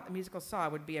had thought a musical saw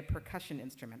would be a percussion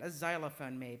instrument, a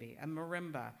xylophone maybe, a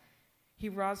marimba. He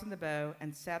rosined the bow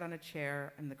and sat on a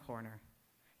chair in the corner.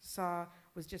 Saw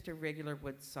was just a regular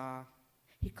wood saw.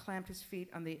 He clamped his feet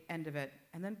on the end of it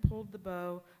and then pulled the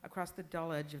bow across the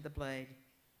dull edge of the blade.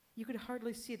 You could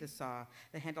hardly see the saw,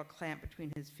 the handle clamped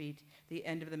between his feet, the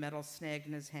end of the metal snagged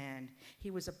in his hand.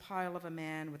 He was a pile of a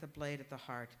man with a blade at the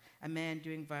heart, a man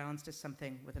doing violence to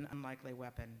something with an unlikely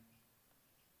weapon.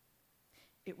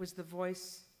 It was the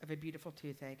voice of a beautiful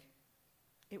toothache.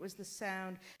 It was the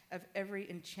sound of every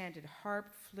enchanted harp,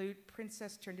 flute,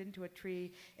 princess turned into a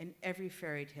tree in every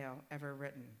fairy tale ever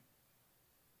written.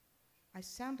 I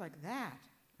sound like that,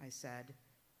 I said.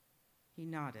 He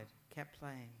nodded, kept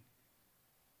playing.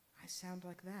 I sound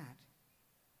like that.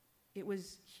 It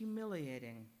was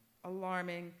humiliating,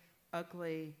 alarming,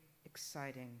 ugly,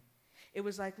 exciting. It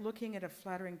was like looking at a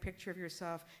flattering picture of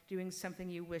yourself doing something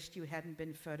you wished you hadn't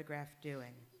been photographed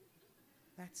doing.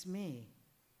 That's me.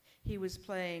 He was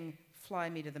playing Fly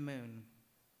Me to the Moon.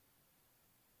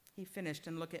 He finished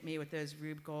and looked at me with those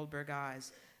Rube Goldberg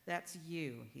eyes. That's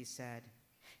you, he said.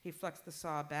 He flexed the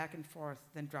saw back and forth,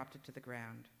 then dropped it to the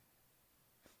ground.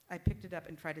 I picked it up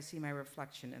and tried to see my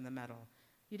reflection in the metal.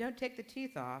 "You don't take the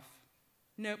teeth off?"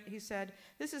 "Nope," he said.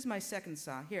 "This is my second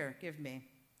saw. Here, give me."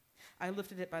 I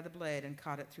lifted it by the blade and he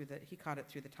caught it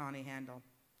through the tawny handle.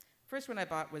 First one I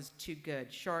bought was too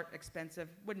good. Short, expensive,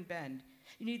 wouldn't bend.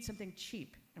 You need something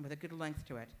cheap and with a good length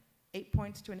to it. 8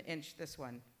 points to an inch, this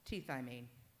one. Teeth, I mean.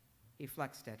 He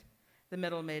flexed it. The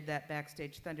metal made that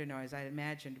backstage thunder noise I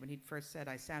imagined when he'd first said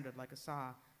I sounded like a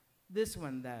saw. "This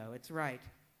one, though, it's right."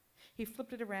 He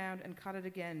flipped it around and caught it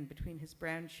again between his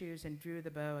brown shoes and drew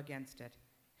the bow against it.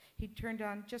 He'd turned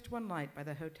on just one light by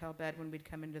the hotel bed when we'd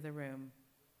come into the room.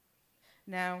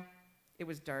 Now, it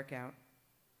was dark out.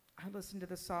 I listened to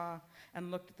the saw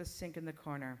and looked at the sink in the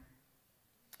corner.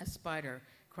 A spider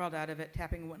crawled out of it,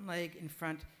 tapping one leg in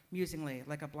front musingly,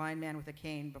 like a blind man with a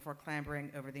cane before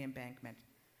clambering over the embankment.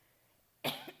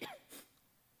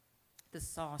 The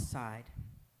saw sighed.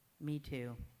 Me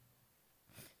too.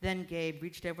 Then Gabe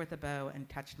reached over with the bow and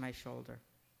touched my shoulder.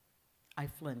 I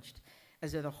flinched,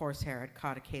 as though the horsehair had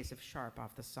caught a case of sharp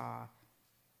off the saw.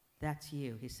 "That's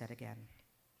you," he said again.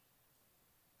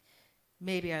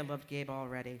 Maybe I loved Gabe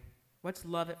already. What's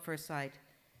love at first sight?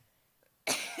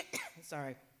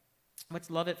 Sorry. What's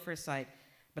love at first sight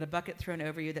but a bucket thrown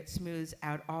over you that smooths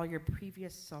out all your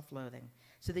previous self-loathing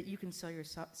so that you can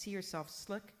see yourself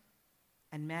slick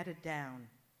and matted down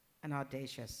and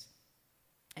audacious.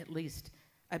 At least,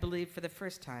 I believed for the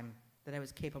first time that I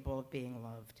was capable of being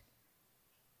loved.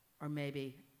 Or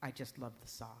maybe I just loved the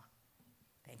saw.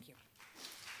 Thank you.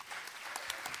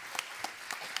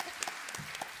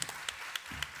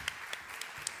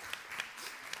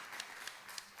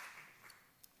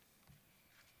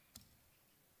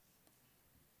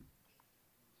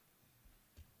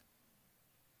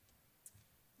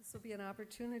 This will be an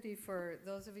opportunity for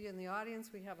those of you in the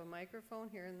audience. We have a microphone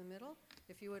here in the middle.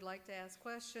 If you would like to ask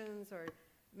questions or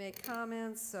make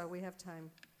comments, we have time.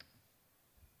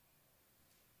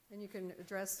 And you can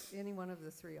address any one of the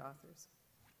three authors.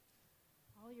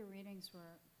 All your readings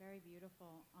were very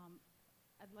beautiful.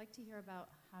 I'd like to hear about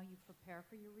how you prepare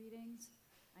for your readings.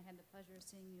 I had the pleasure of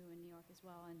seeing you in New York as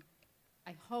well, and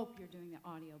I hope you're doing the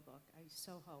audiobook. I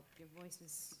so hope. Your voice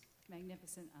is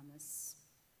magnificent on this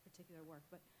particular work,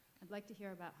 but I'd like to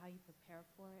hear about how you prepare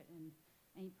for it and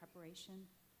any preparation.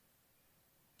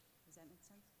 Does that make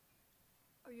sense?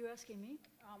 Are you asking me?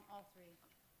 All three.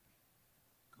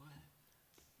 Go ahead.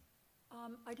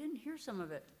 I didn't hear some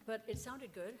of it, but it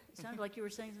sounded good. It sounded like you were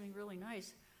saying something really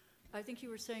nice. I think you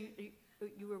were saying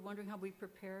you were wondering how we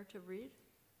prepare to read?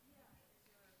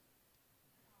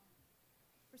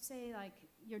 Or say, like,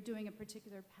 you're doing a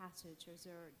particular passage, or is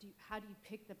there, how do you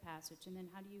pick the passage, and then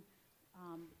how do you,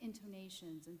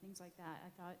 intonations and things like that. I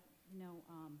thought,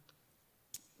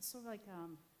 it's sort of like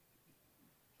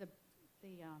the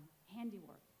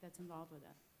handiwork that's involved with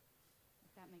it,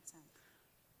 if that makes sense.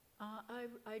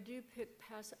 I do pick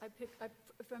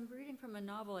if I'm reading from a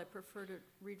novel, I prefer to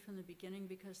read from the beginning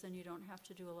because then you don't have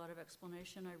to do a lot of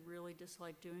explanation. I really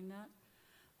dislike doing that.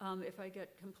 If I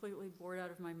get completely bored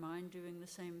out of my mind doing the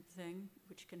same thing,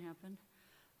 which can happen,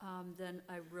 then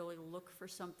I really look for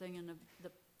something in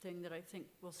the thing that I think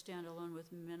will stand alone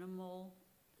with minimal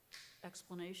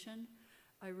explanation.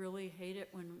 I really hate it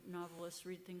when novelists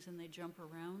read things and they jump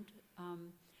around,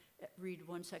 read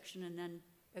one section and then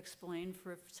explain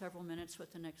for several minutes what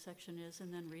the next section is,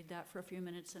 and then read that for a few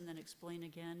minutes and then explain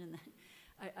again, and then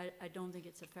I don't think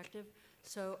it's effective.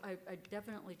 So I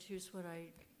definitely choose what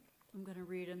I'm going to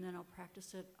read, and then I'll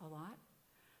practice it a lot.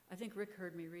 I think Rick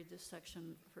heard me read this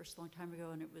section first a long time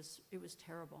ago, and it was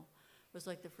terrible. It was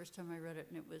like the first time I read it,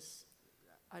 and it was,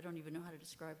 I don't even know how to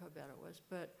describe how bad it was,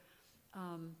 but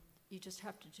you just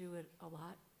have to do it a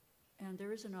lot. And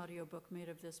there is an audiobook made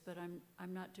of this, but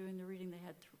I'm not doing the reading. They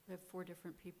have 4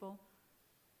 different people.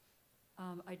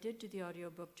 I did do the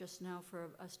audiobook just now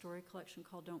for a story collection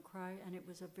called Don't Cry, and it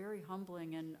was a very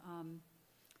humbling and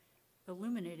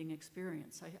illuminating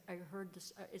experience. I heard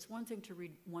this, it's one thing to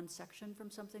read one section from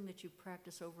something that you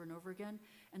practice over and over again,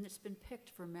 and it's been picked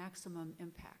for maximum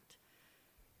impact.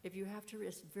 If you have to,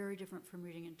 it's very different from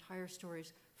reading entire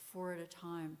stories 4 at a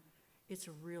time. It's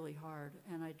really hard,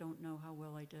 and I don't know how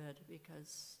well I did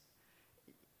because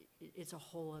it's a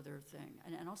whole other thing.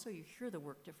 And also you hear the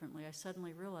work differently. I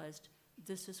suddenly realized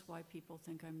this is why people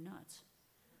think I'm nuts.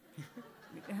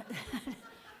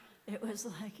 It was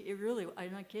like,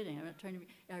 I'm not kidding, I'm not trying to be,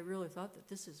 I really thought that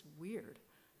this is weird.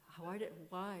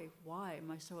 Why am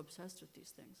I so obsessed with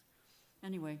these things?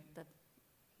 Anyway, that.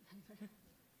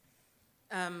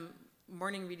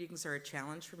 Morning readings are a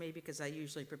challenge for me because I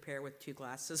usually prepare with 2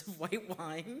 glasses of white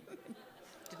wine.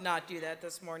 Did not do that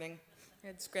this morning. I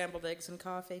had scrambled eggs and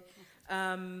coffee.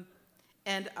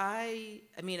 And I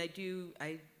mean,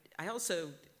 I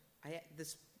also,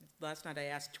 this last night I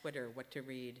asked Twitter what to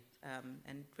read,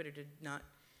 and Twitter did not,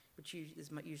 which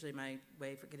is usually my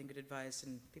way for getting good advice,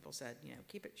 and people said,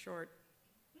 keep it short,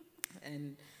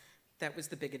 and that was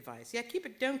the big advice. Yeah,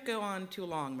 don't go on too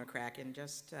long, McCracken,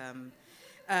 just,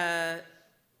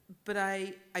 but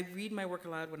I read my work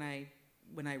aloud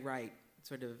when I write,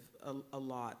 sort of a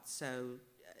lot, so,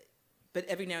 but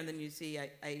every now and then you see,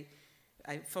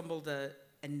 I fumbled a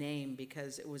name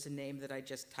because it was a name that I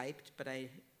just typed, but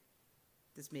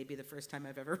this may be the first time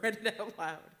I've ever read it out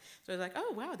loud. So I was like,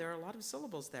 oh wow, there are a lot of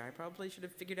syllables there. I probably should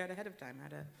have figured out ahead of time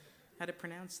how to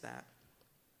pronounce that.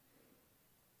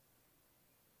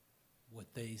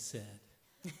 What they said.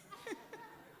 Hi,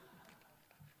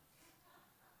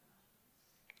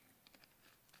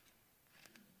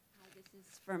 this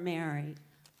is for Mary.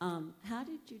 How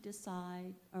did you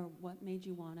decide, or what made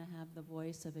you want to have the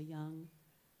voice of a young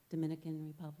Dominican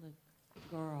Republic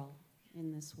girl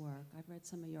in this work? I've read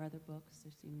some of your other books. They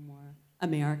seem more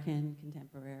American,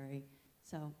 contemporary.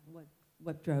 So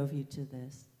what drove you to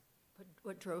this?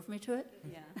 What drove me to it?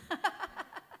 Yeah.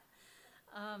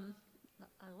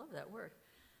 I love that word.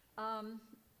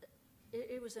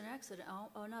 It was an accident.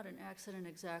 Oh, not an accident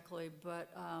exactly,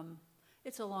 but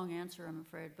it's a long answer, I'm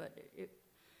afraid. But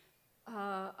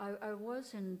I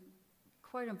was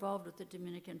quite involved with the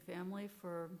Dominican family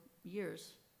for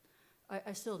years.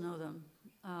 I still know them.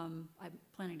 I'm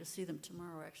planning to see them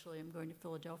tomorrow, actually. I'm going to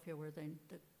Philadelphia, where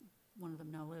one of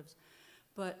them now lives.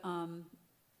 But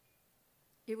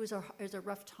it was a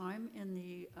rough time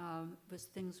as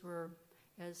things were,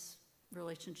 as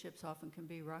relationships often can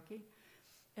be, rocky.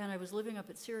 And I was living up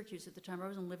at Syracuse at the time. I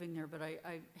wasn't living there, but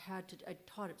I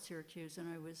taught at Syracuse, and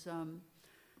I was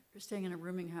staying in a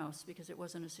rooming house because it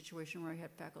wasn't a situation where I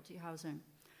had faculty housing.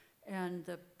 And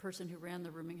the person who ran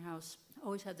the rooming house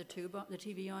always had the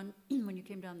TV on when you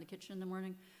came down the kitchen in the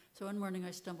morning. So one morning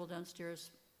I stumbled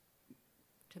downstairs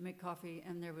to make coffee,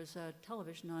 and there was a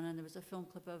television on, and there was a film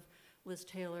clip of Liz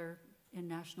Taylor in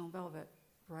National Velvet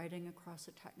riding across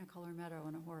a Technicolor meadow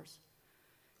on a horse.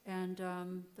 And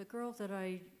the girl that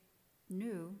I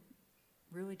knew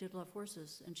really did love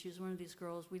horses, and she was one of these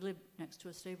girls. We lived next to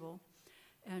a stable,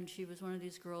 and she was one of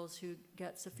these girls who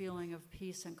gets a feeling of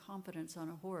peace and confidence on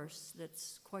a horse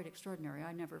that's quite extraordinary.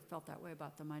 I never felt that way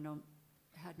about them. I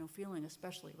had no feeling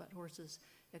especially about horses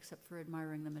except for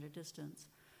admiring them at a distance.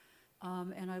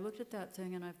 And I looked at that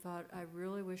thing and I thought, I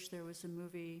really wish there was a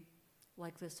movie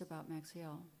like this about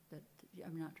Maxielle.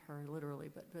 I'm not her literally,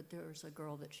 but there was a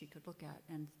girl that she could look at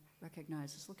and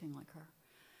recognize as looking like her.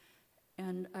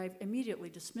 And I immediately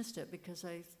dismissed it because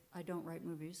I don't write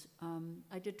movies.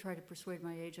 I did try to persuade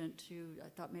my agent I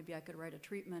thought maybe I could write a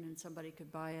treatment and somebody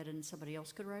could buy it and somebody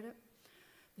else could write it.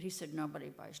 But he said, nobody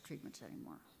buys treatments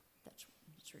anymore. That's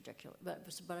ridiculous.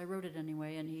 But I wrote it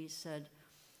anyway, and he said,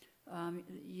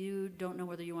 you don't know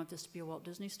whether you want this to be a Walt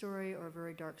Disney story or a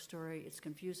very dark story. It's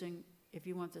confusing. If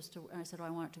you want this to, and I said, I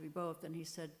want it to be both. And he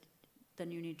said,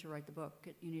 then you need to write the book.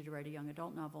 You need to write a young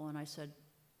adult novel. And I said,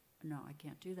 no, I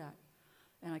can't do that.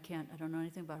 And I don't know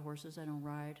anything about horses. I don't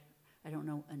ride. I don't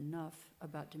know enough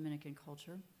about Dominican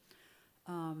culture.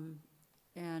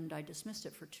 And I dismissed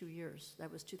it for 2 years.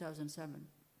 That was 2007.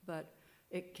 But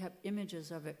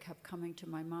images of it kept coming to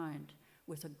my mind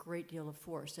with a great deal of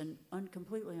force and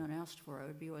completely unasked for. I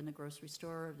would be in the grocery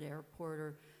store or the airport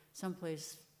or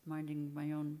someplace minding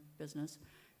my own business,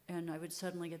 and I would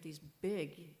suddenly get these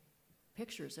big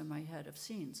pictures in my head of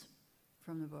scenes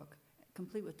from the book,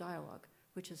 complete with dialogue,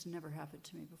 which has never happened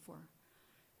to me before.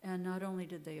 And not only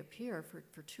did they appear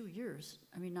for 2 years,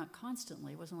 I mean, not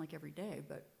constantly, it wasn't like every day,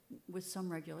 but with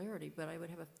some regularity, but I would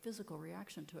have a physical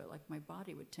reaction to it, like my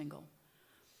body would tingle.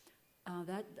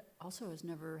 That also has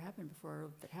never happened before.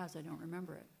 If it has, I don't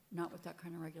remember it, not with that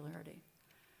kind of regularity.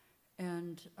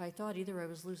 And I thought either I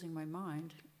was losing my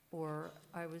mind or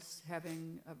I was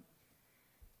having a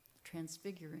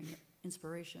transfiguring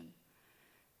inspiration.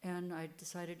 And I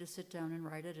decided to sit down and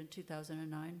write it in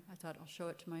 2009. I thought I'll show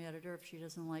it to my editor. If she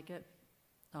doesn't like it,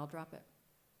 I'll drop it.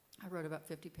 I wrote about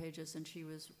 50 pages, and she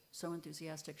was so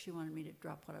enthusiastic, she wanted me to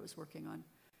drop what I was working on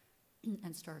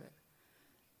and start it.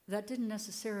 That didn't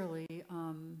necessarily,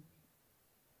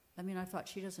 I thought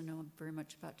she doesn't know very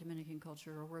much about Dominican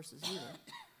culture or horses either.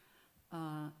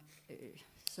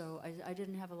 So I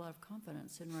didn't have a lot of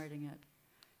confidence in writing it.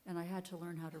 And I had to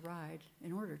learn how to ride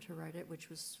in order to write it, which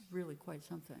was really quite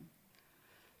something.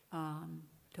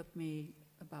 Took me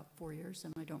about 4 years,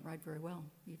 and I don't ride very well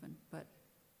even, but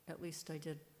at least I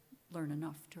did learn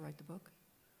enough to write the book.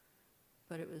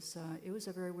 But it was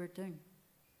a very weird thing.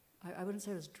 I wouldn't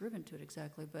say I was driven to it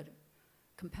exactly, but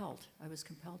compelled. I was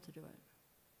compelled to do it.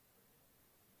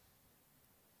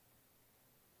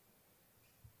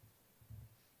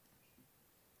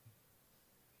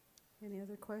 Any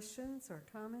other questions or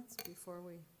comments before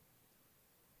we?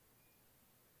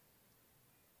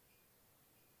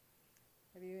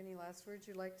 Have you any last words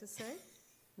you'd like to say?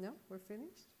 No? We're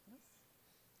finished? Yes?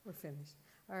 We're finished.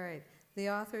 All right. The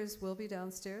authors will be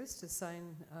downstairs to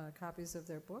sign copies of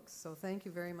their books, so thank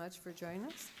you very much for joining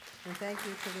us, and thank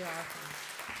you to the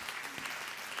authors.